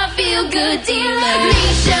are your feel-good dealer.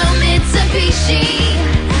 Micho Mitsubishi.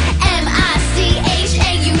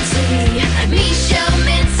 M-I-C-H-A-U-T. Micho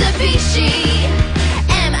Mitsubishi.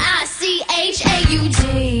 M-I-C-H-A-U-T.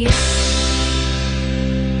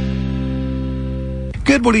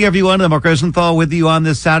 Good morning, everyone. I'm Mark Rosenthal with you on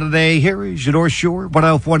this Saturday. Here is your North Shore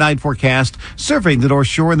 104.9 forecast, serving the North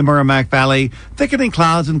Shore in the Merrimack Valley. Thickening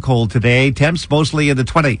clouds and cold today. Temps mostly in the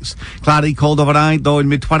 20s. Cloudy, cold overnight, though in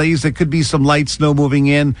mid-20s. There could be some light snow moving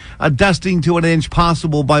in. A dusting to an inch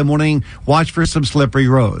possible by morning. Watch for some slippery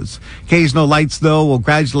roads. Occasional light snow will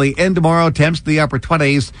gradually end tomorrow. Temps to the upper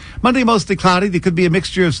 20s. Monday, mostly cloudy. There could be a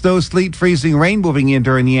mixture of snow, sleet, freezing, rain moving in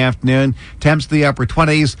during the afternoon. Temps to the upper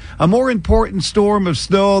 20s. A more important storm of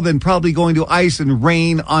snow than probably going to ice and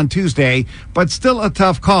rain on Tuesday, but still a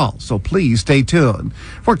tough call, so please stay tuned.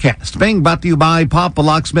 Forecast being brought to you by Papa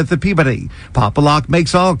Locksmith at Peabody. Papa Lock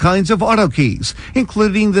makes all kinds of auto keys,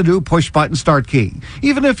 including the new push-button start key.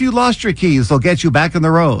 Even if you lost your keys, they'll get you back on the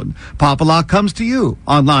road. Papa Lock comes to you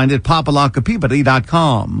online at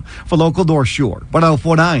papalockofpeabody.com. For local North Shore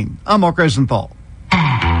 104.9, I'm Mark Rosenthal.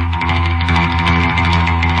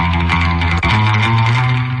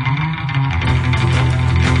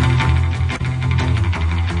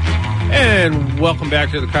 And welcome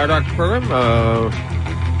back to the Car Doctor program.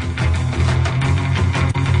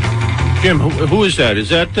 Jim, who is that? Is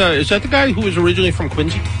that the guy who was originally from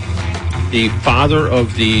Quincy? The father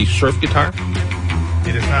of the surf guitar?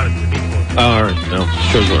 It is not a Meatloaf. All right, no,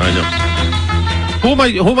 shows what I know. Who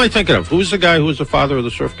am I thinking of? Who's the guy who was the father of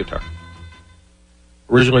the surf guitar?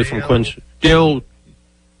 Originally from Quincy. Dale.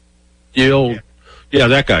 Yeah,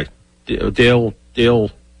 that guy. Dale.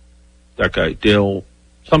 That guy. Dale.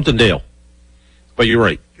 Something Dale. But you're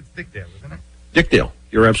right. It's Dick Dale, isn't it? Dick Dale.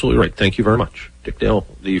 You're absolutely right. Thank you very much. Dick Dale,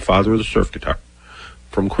 the father of the surf guitar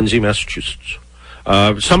from Quincy, Massachusetts.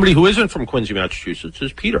 Somebody who isn't from Quincy, Massachusetts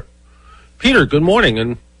is Peter. Peter, good morning.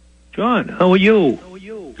 And John, how are you?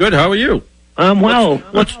 Good, how are you? I'm well.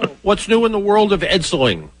 What's new in the world of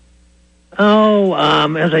Edsling? Oh,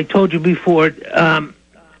 as I told you before,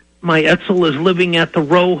 my Edsel is living at the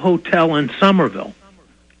Row Hotel in Somerville.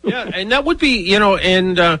 Yeah, and that would be, you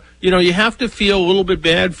have to feel a little bit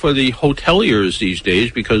bad for the hoteliers these days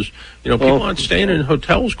because, people aren't staying in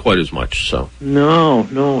hotels quite as much, so. No.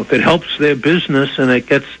 If it helps their business and it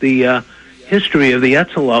gets the history of the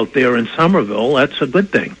Edsel out there in Somerville, that's a good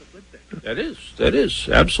thing. That is,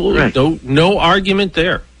 absolutely. Right. No argument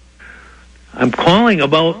there. I'm calling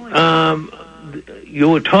about, you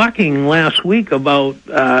were talking last week about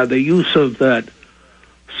the use of that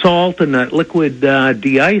salt and that liquid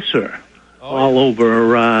de-icer all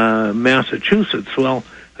over Massachusetts. Well,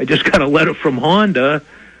 I just got a letter from Honda.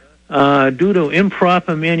 Due to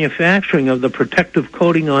improper manufacturing of the protective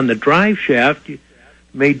coating on the drive shaft,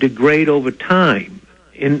 may degrade over time.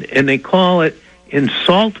 And they call it in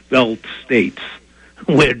salt belt states,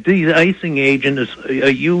 where de-icing agent is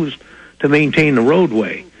used to maintain the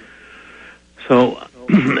roadway. So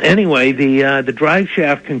anyway, the drive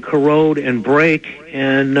shaft can corrode and break,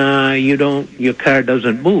 and your car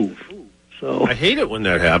doesn't move. So I hate it when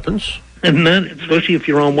that happens. And then, especially if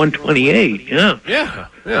you're on 128, yeah.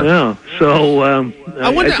 So I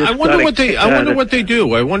wonder what they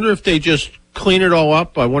do. I wonder if they just clean it all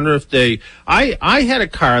up. I wonder if they. I had a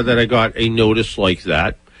car that I got a notice like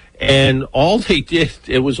that, and all they did,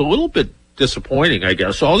 it was a little bit disappointing, I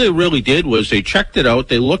guess. All they really did was they checked it out,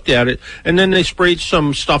 they looked at it, and then they sprayed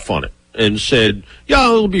some stuff on it and said, yeah,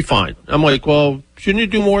 it'll be fine. I'm like, well, shouldn't you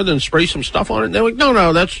do more than spray some stuff on it? And they're like,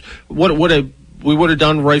 no, that's what we would have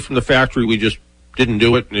done right from the factory. We just didn't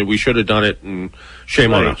do it, and we should have done it, and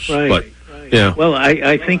shame on us. Right. But yeah. Well,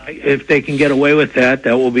 I think if they can get away with that,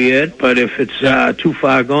 that will be it. But if it's too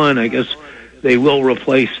far gone, I guess they will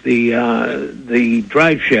replace the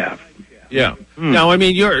drive shaft. Yeah. Now, I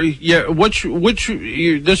mean, this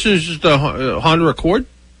is the Honda Accord?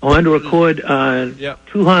 Honda Accord,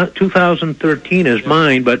 2013 is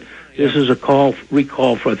mine, but this is a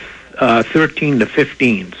recall for 13 to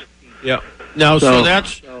 15s. Yeah. Now, so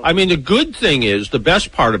that's, I mean, the good thing is, the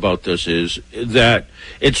best part about this is that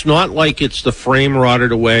it's not like it's the frame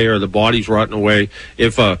rotted away or the body's rotting away.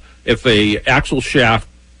 If a axle shaft,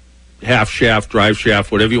 half shaft, drive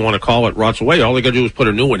shaft, whatever you want to call it, rots away, all they got to do is put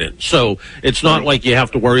a new one in. So it's not like you have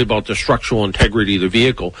to worry about the structural integrity of the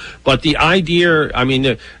vehicle. But the idea, I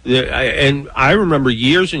mean, and I remember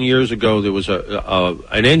years and years ago, there was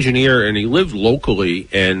an engineer, and he lived locally,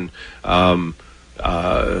 and I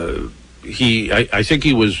think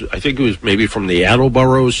it was maybe from the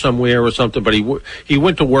Attleboro somewhere or something, but he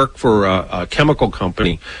went to work for a chemical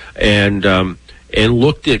company, and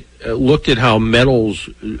looked at how metals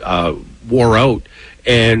wore out,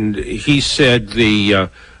 and he said the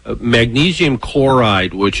magnesium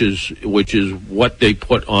chloride, which is what they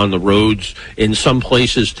put on the roads in some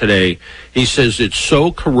places today, he says it's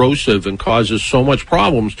so corrosive and causes so much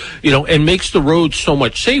problems, and makes the roads so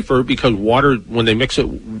much safer, because water, when they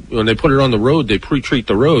put it on the road, they pre-treat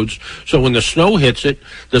the roads, so when the snow hits it,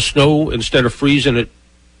 the snow, instead of freezing at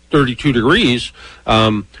 32 degrees,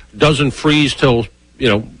 doesn't freeze till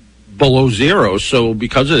below zero. So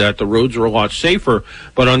because of that, the roads are a lot safer.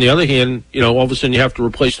 But on the other hand, all of a sudden you have to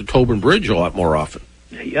replace the Tobin Bridge a lot more often.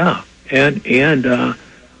 Yeah, and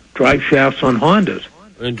drive shafts on Hondas.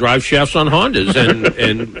 And drive shafts on Hondas,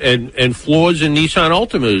 and floors in Nissan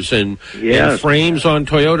Altimas, and frames on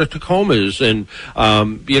Toyota Tacomas, and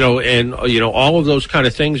all of those kind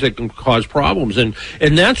of things that can cause problems, and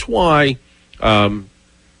that's why.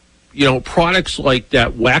 Products like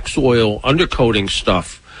that wax oil undercoating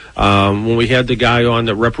stuff, when we had the guy on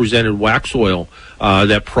that represented wax oil,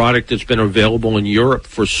 that product that's been available in Europe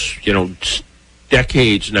for,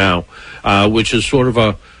 decades now, which is sort of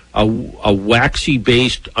a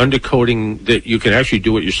waxy-based undercoating that you can actually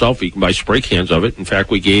do it yourself. You can buy spray cans of it. In fact,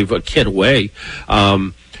 we gave a kit away.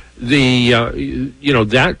 That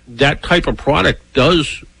type of product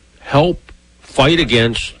does help fight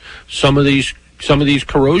against some of these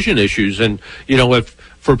corrosion issues. And, if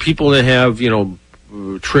for people that have,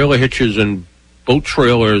 trailer hitches and boat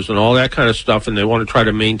trailers and all that kind of stuff, and they want to try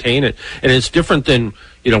to maintain it, and it's different than,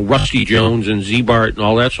 Rusty Jones and Z-Bart and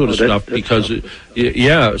all that sort of stuff, because,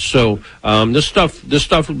 so this stuff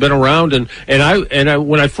has been around, and I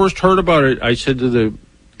when I first heard about it, I said to the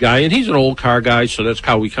guy, and he's an old car guy, so that's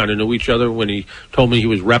how we kind of knew each other, when he told me he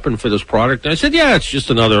was repping for this product. And I said, yeah, it's just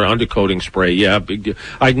another undercoating spray. Yeah, big deal.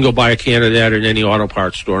 I can go buy a can of that in any auto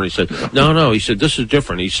parts store. And he said, no. He said, this is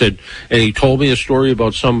different. He said, and he told me a story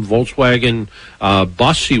about some Volkswagen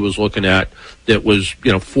bus he was looking at that was,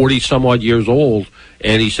 40 some odd years old.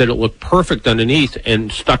 And he said it looked perfect underneath,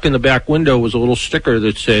 and stuck in the back window was a little sticker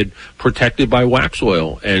that said protected by wax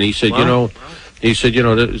oil. And he said, it's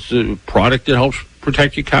a product that helps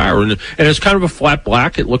protect your car, and it's kind of a flat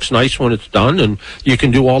black. It looks nice when it's done, and you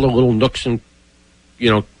can do all the little nooks and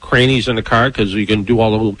crannies in the car, because you can do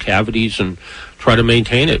all the little cavities and try to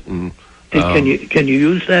maintain it. And can you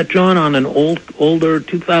use that, John, on an older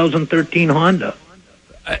 2013 Honda?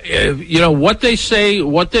 What they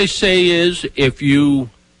say is, if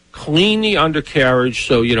you clean the undercarriage,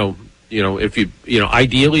 so if you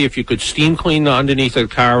ideally, if you could steam clean the underneath of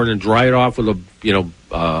the car and then dry it off with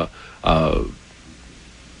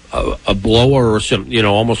a blower or something,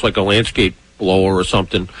 almost like a landscape blower or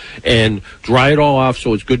something, and dry it all off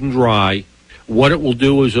so it's good and dry. What it will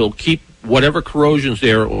do is it'll keep whatever corrosion's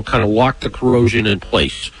there. It will kind of lock the corrosion in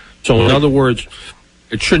place. So in other words,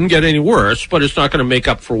 it shouldn't get any worse, but it's not going to make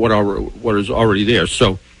up for what is already there.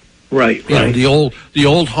 So, right. The old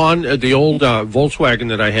Volkswagen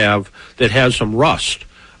that I have that has some rust.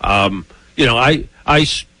 I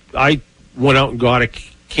went out and got a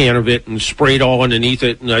can of it and sprayed all underneath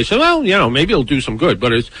it, and I said, well, maybe it'll do some good,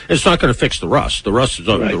 but it's not going to fix the rust. The rust is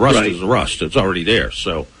the rust. It's already there.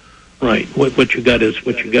 So, right, what you got is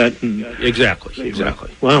what you got. And exactly.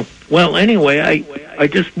 Well. Anyway, I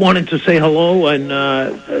just wanted to say hello, and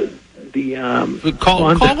call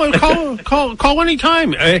anytime,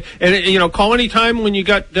 and call anytime when you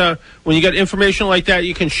got information like that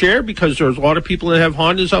you can share, because there's a lot of people that have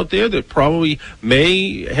Hondas out there that probably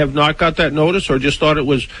may have not got that notice, or just thought it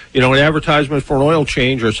was an advertisement for an oil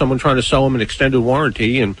change, or someone trying to sell them an extended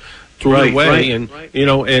warranty and threw it away. And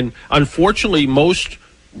unfortunately most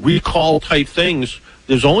recall type things,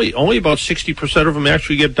 there's only about 60% of them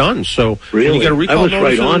actually get done. So when Really? you get a recall I was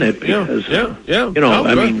notice, right on it because,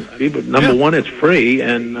 number one, it's free,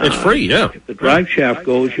 and it's free, yeah. If the drive shaft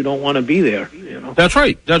goes, you don't want to be there. That's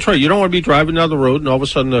right. You don't want to be driving down the road, and all of a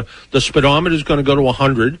sudden the speedometer is going to go to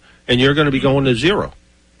 100, and you're going to be going to 0.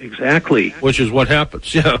 Exactly. Which is what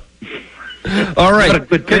happens, yeah. All right. What a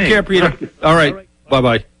good Take thing. care, Peter. All right.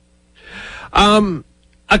 Bye-bye.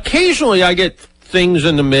 Occasionally I get things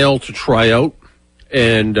in the mail to try out,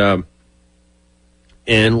 and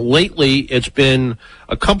lately it's been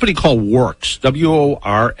a company called Works,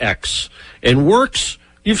 W-O-R-X. And Works,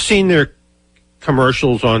 you've seen their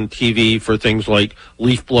commercials on TV for things like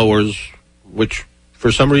leaf blowers, which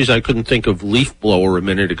for some reason I couldn't think of leaf blower a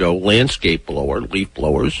minute ago, landscape blower, leaf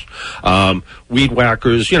blowers, weed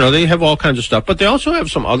whackers, they have all kinds of stuff. But they also have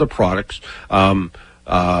some other products that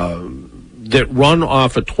run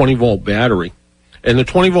off a 20-volt battery. And the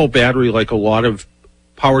 20-volt battery, like a lot of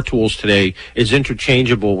power tools today, is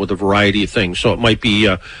interchangeable with a variety of things. So it might be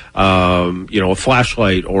a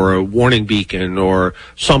flashlight or a warning beacon or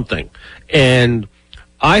something. And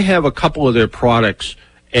I have a couple of their products,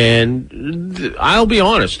 and I'll be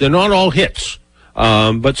honest, they're not all hits,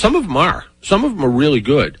 but some of them are. Some of them are really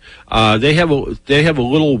good. They have a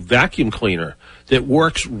little vacuum cleaner that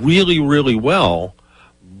works really, really well,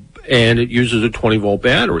 and it uses a 20-volt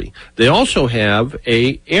battery. They also have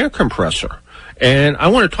a air compressor. And I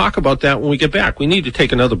want to talk about that when we get back. We need to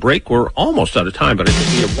take another break. We're almost out of time, but I think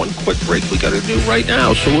we have one quick break we got to do right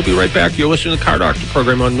now. So we'll be right back. You're listening to the Car Doctor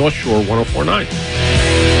program on North Shore 104.9.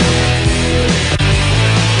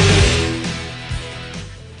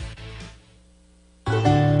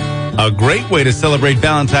 A great way to celebrate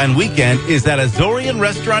Valentine weekend is at Azorian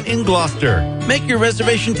Restaurant in Gloucester. Make your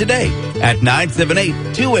reservation today at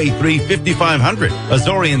 978-283-5500.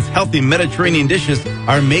 Azorian's healthy Mediterranean dishes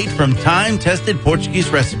are made from time-tested Portuguese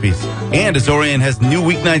recipes. And Azorian has new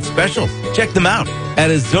weeknight specials. Check them out at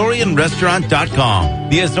AzorianRestaurant.com.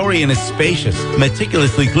 The Azorian is spacious,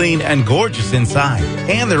 meticulously clean, and gorgeous inside.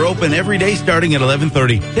 And they're open every day starting at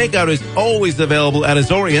 11:30. Takeout is always available at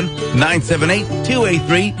Azorian,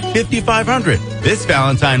 978-283-5500. This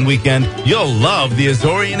Valentine weekend, you'll love the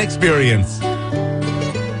Azorian experience.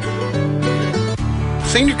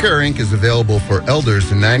 Senior Care Inc. is available for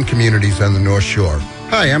elders in 9 communities on the North Shore.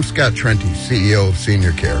 Hi, I'm Scott Trenty, CEO of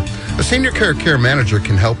Senior Care. A Senior Care manager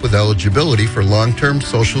can help with eligibility for long-term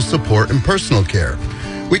social support and personal care.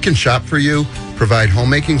 We can shop for you, provide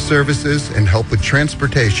homemaking services, and help with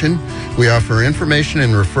transportation. We offer information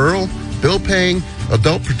and referral, bill paying,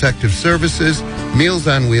 adult protective services, Meals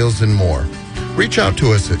on Wheels, and more. Reach out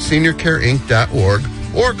to us at seniorcareinc.org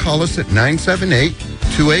or call us at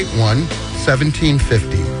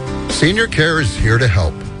 978-281-1750. Senior Care is here to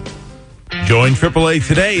help. Join AAA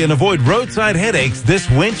today and avoid roadside headaches this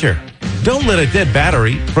winter. Don't let a dead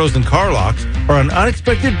battery, frozen car locks, or an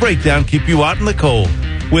unexpected breakdown keep you out in the cold.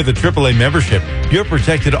 With a AAA membership, you're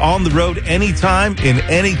protected on the road anytime, in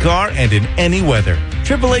any car, and in any weather.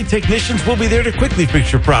 AAA technicians will be there to quickly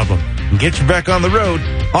fix your problem and get you back on the road,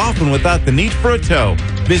 often without the need for a tow.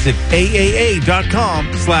 Visit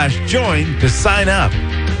AAA.com/join to sign up.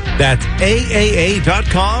 That's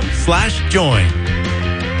AAA.com/join.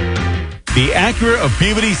 The Acura of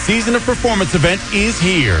Peabody Season of Performance event is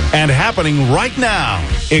here and happening right now.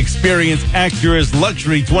 Experience Acura's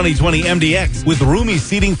luxury 2020 MDX with roomy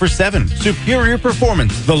seating for 7, superior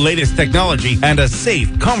performance, the latest technology, and a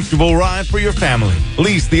safe, comfortable ride for your family.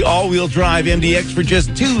 Lease the all-wheel drive MDX for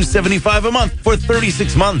just $275 a month for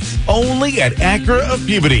 36 months. Only at Acura of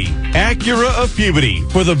Peabody. Acura of Peabody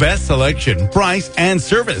for the best selection, price, and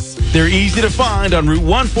service. They're easy to find on Route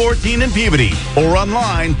 114 in Peabody or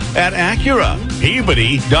online at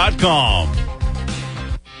AcuraPeabody.com.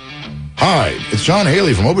 Hi, it's John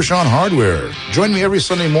Haley from Aubuchon Hardware. Join me every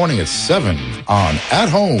Sunday morning at 7 on At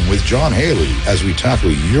Home with John Haley as we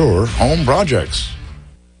tackle your home projects.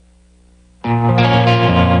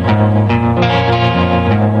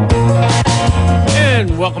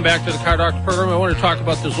 And welcome back to the Car Doctor program. I want to talk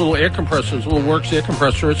about this little air compressor, this little Works air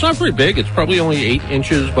compressor. It's not very big. It's probably only 8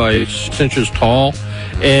 inches by 6 inches tall,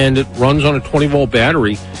 and it runs on a 20-volt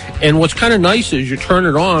battery. And what's kind of nice is you turn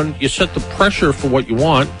it on, you set the pressure for what you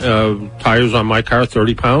want. Tires on my car,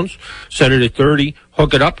 30 pounds. Set it at 30,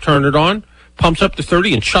 hook it up, turn it on, pumps up to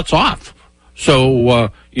 30, and shuts off.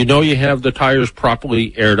 So you have the tires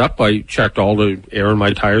properly aired up. I checked all the air in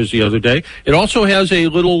my tires the other day. It also has a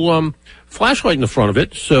little flashlight in the front of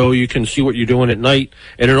it, so you can see what you're doing at night.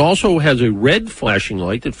 And it also has a red flashing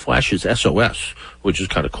light that flashes SOS, which is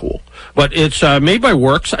kind of cool. But it's made by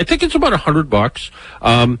Works. I think it's about $100.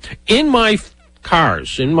 In my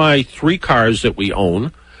cars, in my 3 cars that we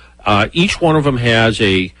own, each one of them has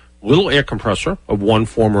a little air compressor of one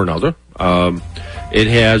form or another. It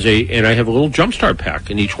has and I have a little jump start pack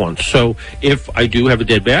in each one. So if I do have a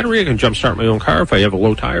dead battery, I can jump start my own car. If I have a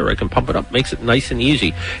low tire, I can pump it up. Makes it nice and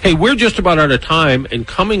easy. Hey, we're just about out of time, and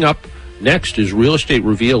coming up next is Real Estate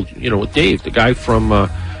Revealed, with Dave, the guy from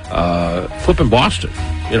Flippin' Boston.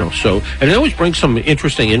 And it always brings some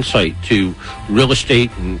interesting insight to real estate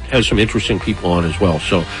and has some interesting people on as well.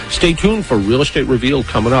 So stay tuned for Real Estate Revealed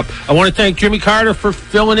coming up. I want to thank Jimmy Carter for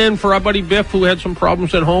filling in for our buddy Biff, who had some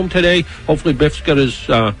problems at home today. Hopefully Biff's got his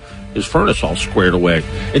furnace all squared away.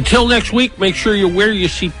 Until next week, make sure you wear your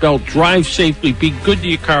seatbelt, drive safely, be good to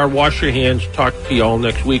your car, wash your hands. Talk to you all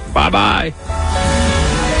next week. Bye-bye.